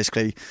about that.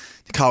 Basically,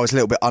 the car was a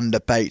little bit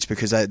underbaked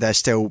because they're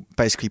still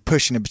basically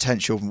pushing the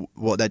potential of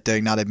what they're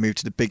doing now. They've moved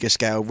to the bigger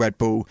scale Red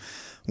Bull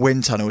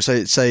wind tunnel.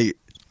 So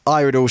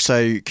I would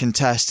also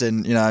contest,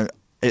 and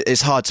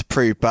it's hard to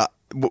prove, but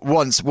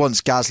once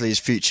Gasly's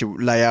future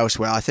lay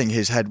elsewhere, I think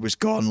his head was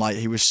gone. Like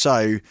he was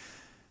so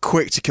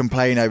quick to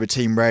complain over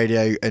team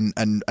radio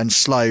and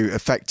slow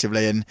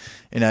effectively, and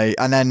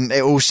then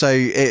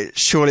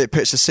surely it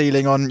puts a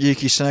ceiling on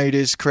Yuki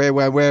Tsunoda's career,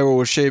 where we're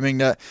all assuming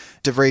that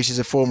De Vries is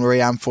a Formula E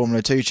and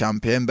Formula 2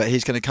 champion, but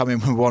he's going to come in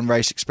with one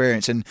race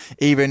experience, and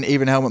even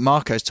Helmut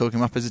Marko is talking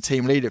him up as a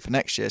team leader for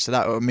next year, so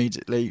that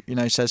immediately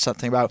says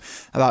something about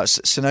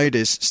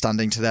Tsunoda's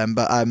standing to them.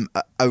 But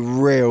a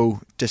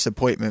real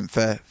disappointment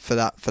for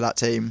that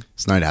team.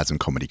 Tsunoda had some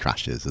comedy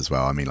crashes as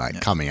well. I mean,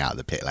 coming out of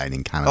the pit lane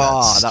in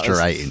Canada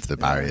straight into the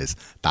barriers.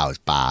 That was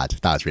bad.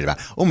 That was really bad.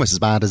 Almost as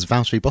bad as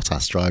Valtteri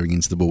Bottas driving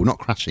into the wall, not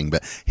crashing,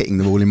 but hitting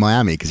the wall in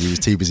Miami because he was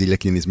too busy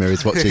looking in his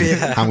mirrors watching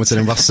Hamilton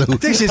and Russell.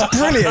 This is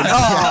brilliant.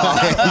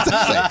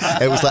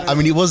 Exactly. It was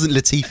like, it wasn't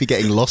Latifi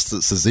getting lost at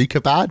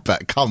Suzuka bad,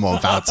 but come on,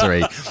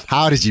 Valtteri,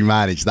 how did you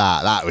manage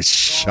that? That was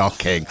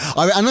shocking.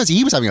 And honestly,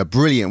 he was having a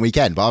brilliant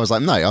weekend, but I was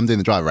like, no, I'm doing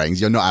the driver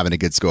ratings. You're not having a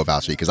good score,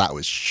 Valtteri, because that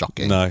was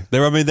shocking. No,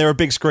 there are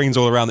big screens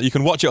all around that you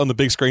can watch it on the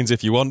big screens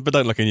if you want, but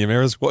don't look in your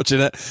mirrors watching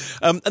it.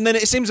 And then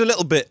it seems a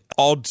little bit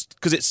odd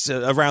because it's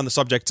around the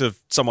subject of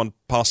someone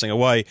passing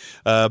away,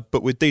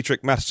 but with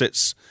Dietrich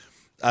Mateschitz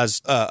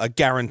as a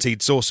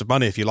guaranteed source of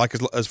money, if you like,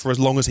 for as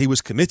long as he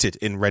was committed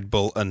in Red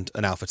Bull and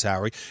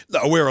AlphaTauri.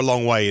 We're a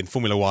long way in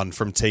Formula One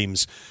from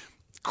teams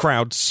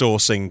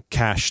crowdsourcing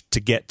cash to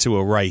get to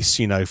a race,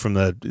 from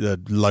the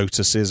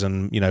Lotuses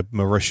and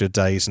Marussia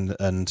days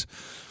and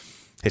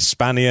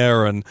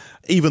Hispania, and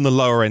even the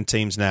lower end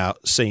teams now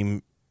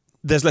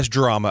there's less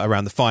drama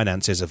around the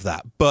finances of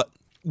that. But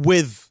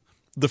with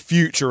the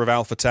future of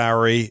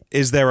AlphaTauri,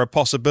 is there a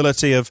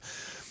possibility of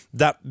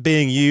that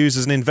being used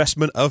as an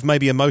investment of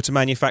maybe a motor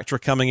manufacturer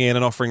coming in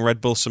and offering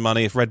Red Bull some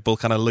money if Red Bull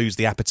kind of lose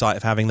the appetite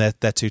of having their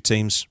two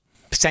teams?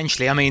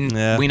 Potentially. I mean,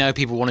 we know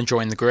people want to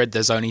join the grid.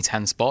 There's only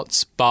 10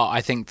 spots, but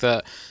I think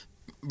that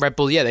Red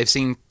Bull, they've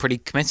seemed pretty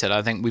committed.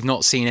 I think we've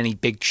not seen any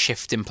big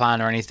shift in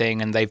plan or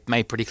anything, and they've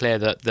made pretty clear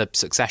that the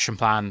succession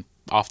plan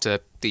after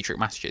Dietrich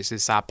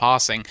Mateschitz' sad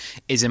passing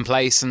is in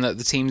place and that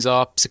the teams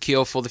are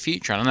secure for the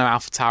future. And I know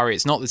AlphaTauri,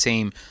 it's not the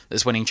team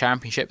that's winning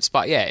championships,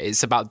 but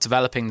it's about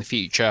developing the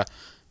future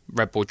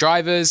Red Bull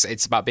drivers.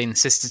 It's about being the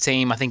sister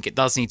team. I think it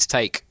does need to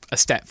take a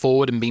step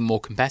forward and be more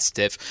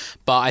competitive.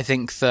 But I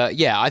think that,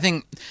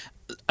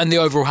 and the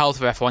overall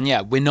health of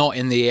F1, we're not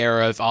in the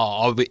era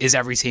of, is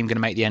every team going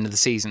to make the end of the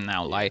season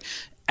now? Like,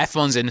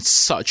 F1's in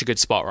such a good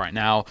spot right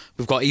now.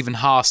 We've got even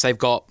Haas, they've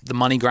got the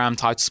MoneyGram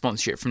title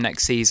sponsorship from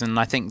next season.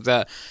 I think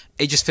that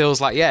it just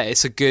feels like,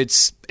 it's a good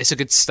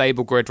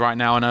stable grid right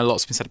now. I know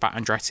lots been said about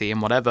Andretti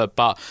and whatever,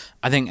 but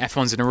I think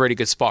F1's in a really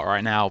good spot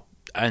right now.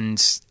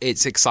 And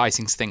it's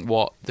exciting to think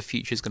what the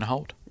future is going to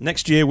hold.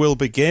 Next year will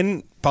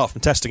begin, apart from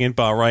testing in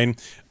Bahrain,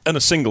 and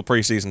a single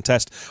pre-season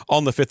test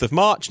on the 5th of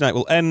March. Now it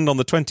will end on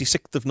the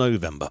 26th of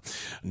November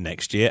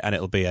next year, and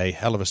it'll be a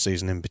hell of a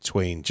season in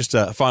between. Just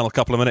a final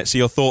couple of minutes of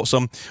your thoughts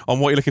on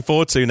what you're looking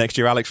forward to next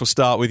year. Alex, we'll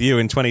start with you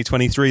in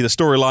 2023. The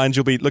storylines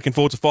you'll be looking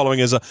forward to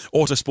following as an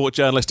autosport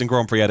journalist and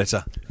Grand Prix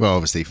editor. Well,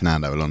 obviously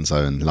Fernando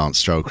Alonso and Lance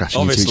Stroll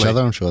crashing into each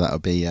other. I'm sure that'll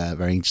be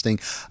very interesting.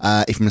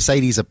 If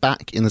Mercedes are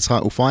back in the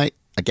title fight,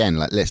 again,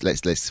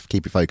 let's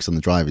keep it focused on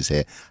the drivers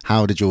here.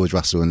 How did George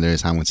Russell and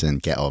Lewis Hamilton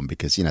get on?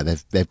 Because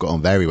they've got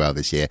on very well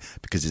this year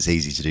because it's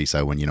easy to do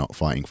so when you're not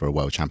fighting for a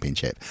world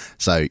championship.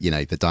 So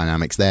the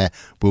dynamics there.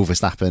 Will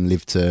Verstappen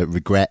live to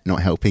regret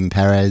not helping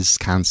Perez?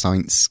 Can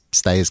Sainz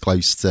stay as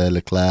close to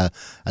Leclerc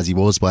as he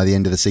was by the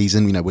end of the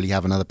season? Will he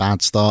have another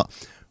bad start?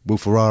 Will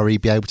Ferrari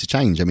be able to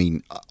change? I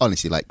mean,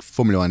 honestly,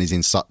 Formula One is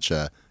in such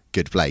a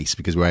good place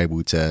because we're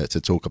able to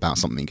talk about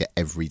something at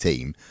every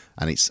team,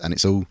 and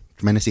it's all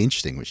tremendously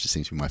interesting, which just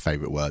seems to be my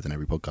favourite word in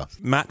every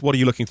podcast. Matt, what are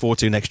you looking forward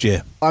to next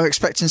year? I'm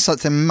expecting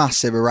something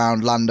massive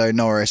around Lando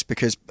Norris,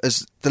 because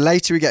as the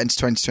later we get into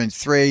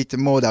 2023, the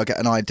more they'll get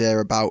an idea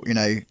about,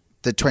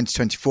 the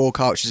 2024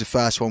 car, which is the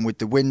first one with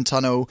the wind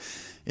tunnel,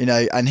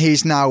 and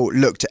he's now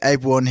looked at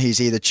everyone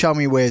he's either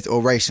chummy with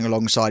or racing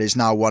alongside. He's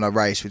now won a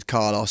race with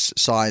Carlos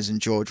Sainz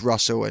and George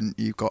Russell, and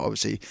you've got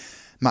obviously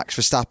Max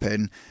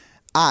Verstappen.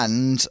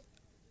 And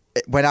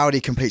when Audi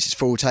completes its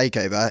full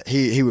takeover,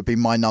 he would be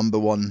my number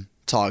one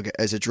target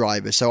as a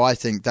driver. So I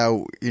think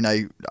they'll,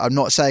 I'm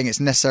not saying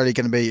it's necessarily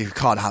going to be, you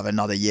can't have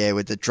another year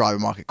with the driver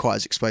market quite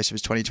as explosive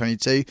as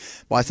 2022.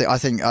 But I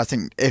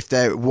think if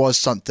there was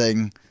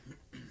something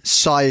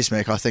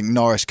seismic, I think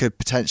Norris could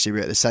potentially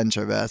be at the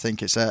centre of it. I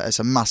think it's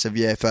a massive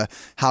year for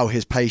how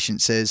his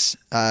patience is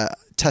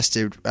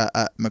tested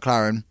at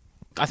McLaren.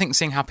 I think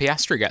seeing how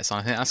Piastri gets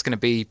on, I think that's going to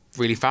be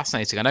really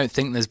fascinating. I don't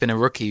think there's been a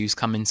rookie who's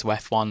come into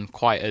F1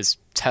 quite as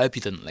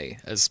turbulently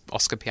as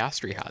Oscar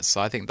Piastri has.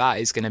 So I think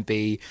that's going to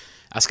be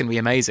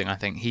amazing. I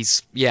think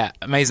he's,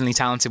 amazingly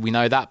talented. We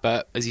know that.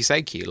 But as you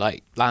say, Q,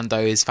 Lando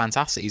is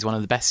fantastic. He's one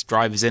of the best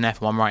drivers in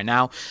F1 right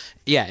now.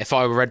 Yeah, if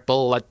I were Red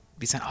Bull, I'd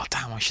be saying, oh,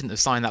 damn, I shouldn't have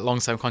signed that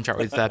long-term contract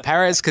with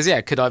Perez, because,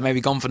 could I maybe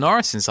gone for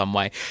Norris in some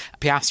way?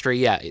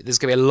 Piastri, there's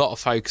going to be a lot of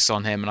focus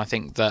on him, and I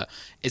think that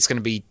it's going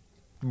to be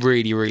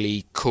really,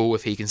 really cool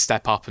if he can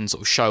step up and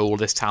sort of show all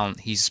this talent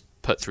he's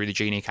put through the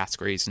junior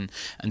categories and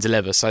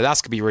deliver. So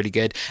that's going to be really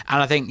good.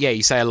 And I think,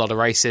 you say a lot of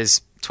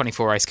races,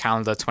 24 race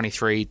calendar,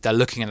 23, they're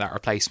looking at that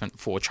replacement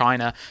for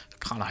China.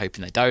 Kind of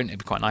hoping they don't. It'd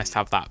be quite nice to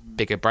have that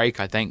bigger break,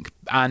 I think.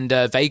 And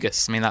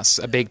Vegas, I mean, that's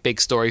a big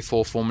story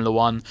for Formula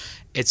One.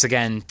 It's,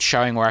 again,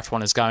 showing where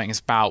F1 is going. It's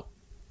about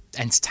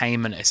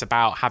entertainment. It's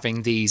about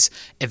having these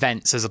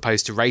events as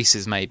opposed to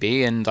races,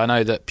 maybe. And I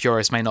know that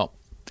purists may not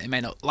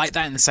like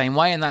that in the same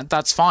way, and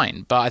that's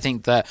fine. But I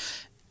think that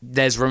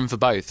there's room for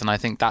both, and I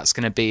think that's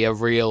going to be a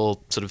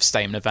real sort of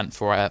statement event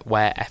for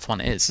where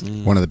F1 is.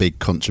 One of the big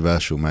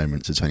controversial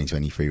moments of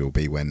 2023 will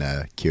be when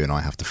Q and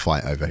I have to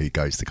fight over who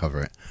goes to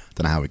cover it.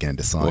 Don't know how we're going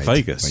to decide. Well,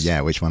 Vegas.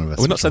 Well, which one of us?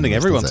 We're not sending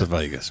everyone to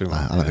Vegas.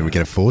 I don't think we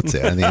can afford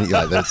to. I think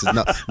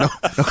not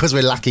because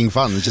we're lacking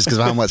funds, just because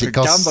of how much it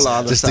costs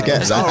just to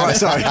get there. Right,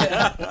 sorry.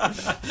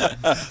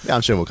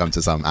 I'm sure we'll come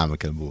to some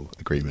amicable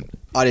agreement.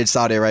 I did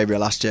Saudi Arabia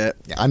last year.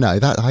 Yeah, I know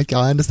that.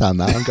 I understand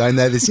that. I'm going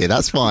there this year.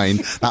 That's fine.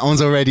 That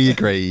one's already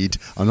agreed.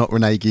 I'm not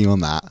reneging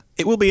on that.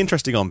 It will be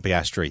interesting on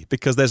Piastri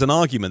because there's an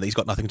argument that he's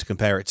got nothing to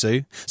compare it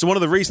to. So one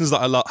of the reasons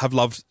that I have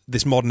loved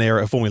this modern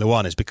era of Formula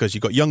One is because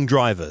you've got young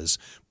drivers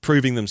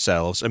proving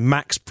themselves, and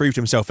Max proved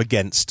himself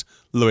against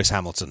Lewis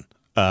Hamilton.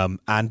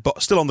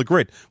 But still on the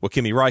grid were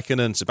Kimi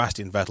Räikkönen,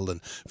 Sebastian Vettel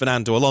and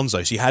Fernando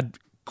Alonso. So you had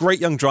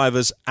great young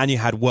drivers and you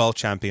had world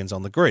champions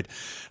on the grid,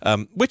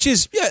 which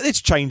is,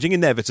 it's changing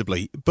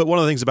inevitably. But one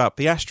of the things about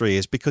Piastri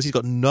is because he's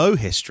got no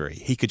history,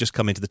 he could just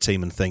come into the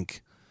team and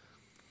think,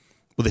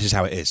 well, this is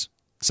how it is.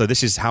 So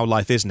this is how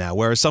life is now.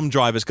 Whereas some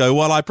drivers go,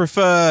 well, I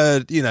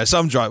preferred,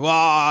 some drive. Well,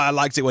 I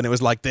liked it when it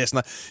was like this.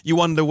 And you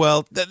wonder,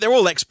 well, they're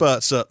all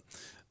experts at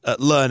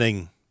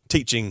learning,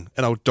 teaching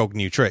an old dog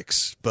new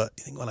tricks. But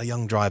you think, well, a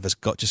young driver's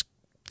got just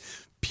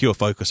pure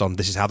focus on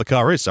this is how the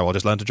car is. So I'll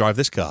just learn to drive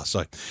this car.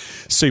 So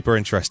super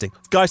interesting.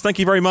 Guys, thank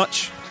you very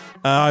much.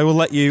 I will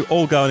let you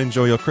all go and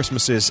enjoy your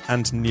Christmases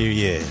and New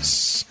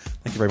Year's.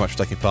 Thank you very much for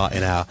taking part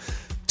in our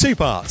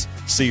two-part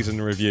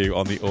season review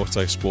on the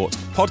Autosport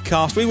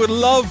podcast. We would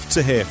love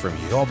to hear from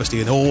you,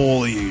 obviously in all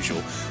the usual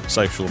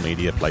social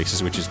media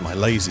places, which is my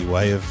lazy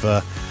way of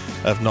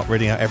not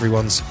reading out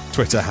everyone's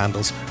Twitter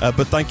handles.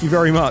 But thank you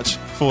very much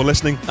for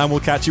listening, and we'll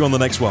catch you on the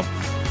next one.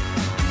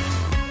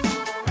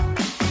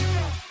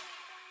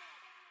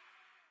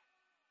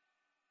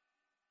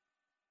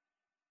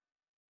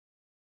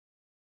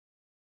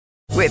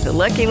 With the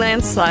Lucky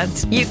Land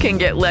Slots, you can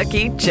get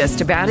lucky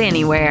just about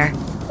anywhere.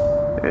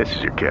 This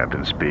is your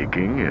captain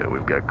speaking.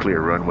 We've got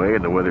clear runway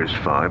and the weather's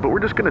fine, but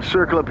we're just going to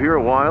circle up here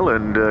a while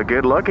and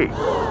get lucky.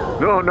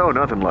 No,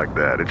 nothing like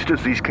that. It's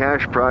just these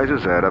cash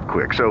prizes add up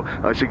quick. So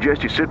I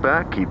suggest you sit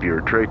back, keep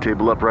your tray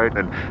table upright,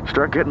 and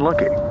start getting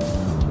lucky.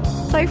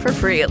 Play for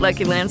free at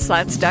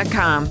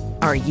LuckyLandSlots.com.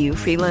 Are you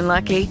feeling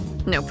lucky?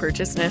 No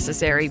purchase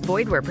necessary.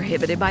 Void where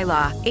prohibited by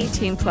law.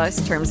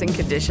 18+ terms and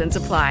conditions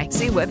apply.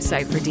 See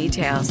website for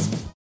details.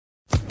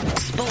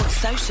 Sports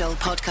Social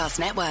Podcast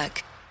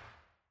Network.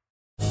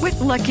 With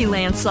Lucky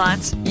Land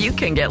Slots, you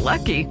can get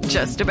lucky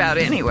just about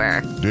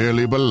anywhere.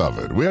 Dearly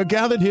beloved, we are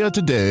gathered here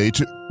today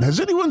to... Has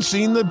anyone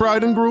seen the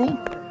bride and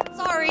groom?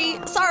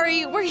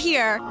 Sorry, we're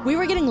here. We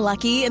were getting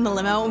lucky in the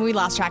limo and we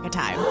lost track of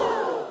time.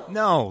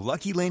 No,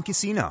 Lucky Land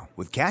Casino,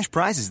 with cash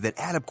prizes that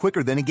add up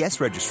quicker than a guest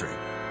registry.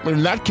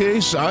 In that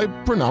case, I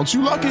pronounce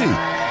you lucky.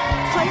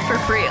 Play for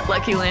free at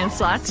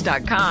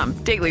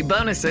LuckyLandSlots.com. Daily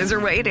bonuses are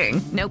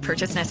waiting. No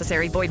purchase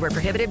necessary. Void where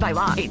prohibited by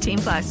law.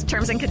 18+.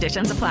 Terms and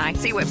conditions apply.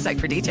 See website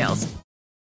for details.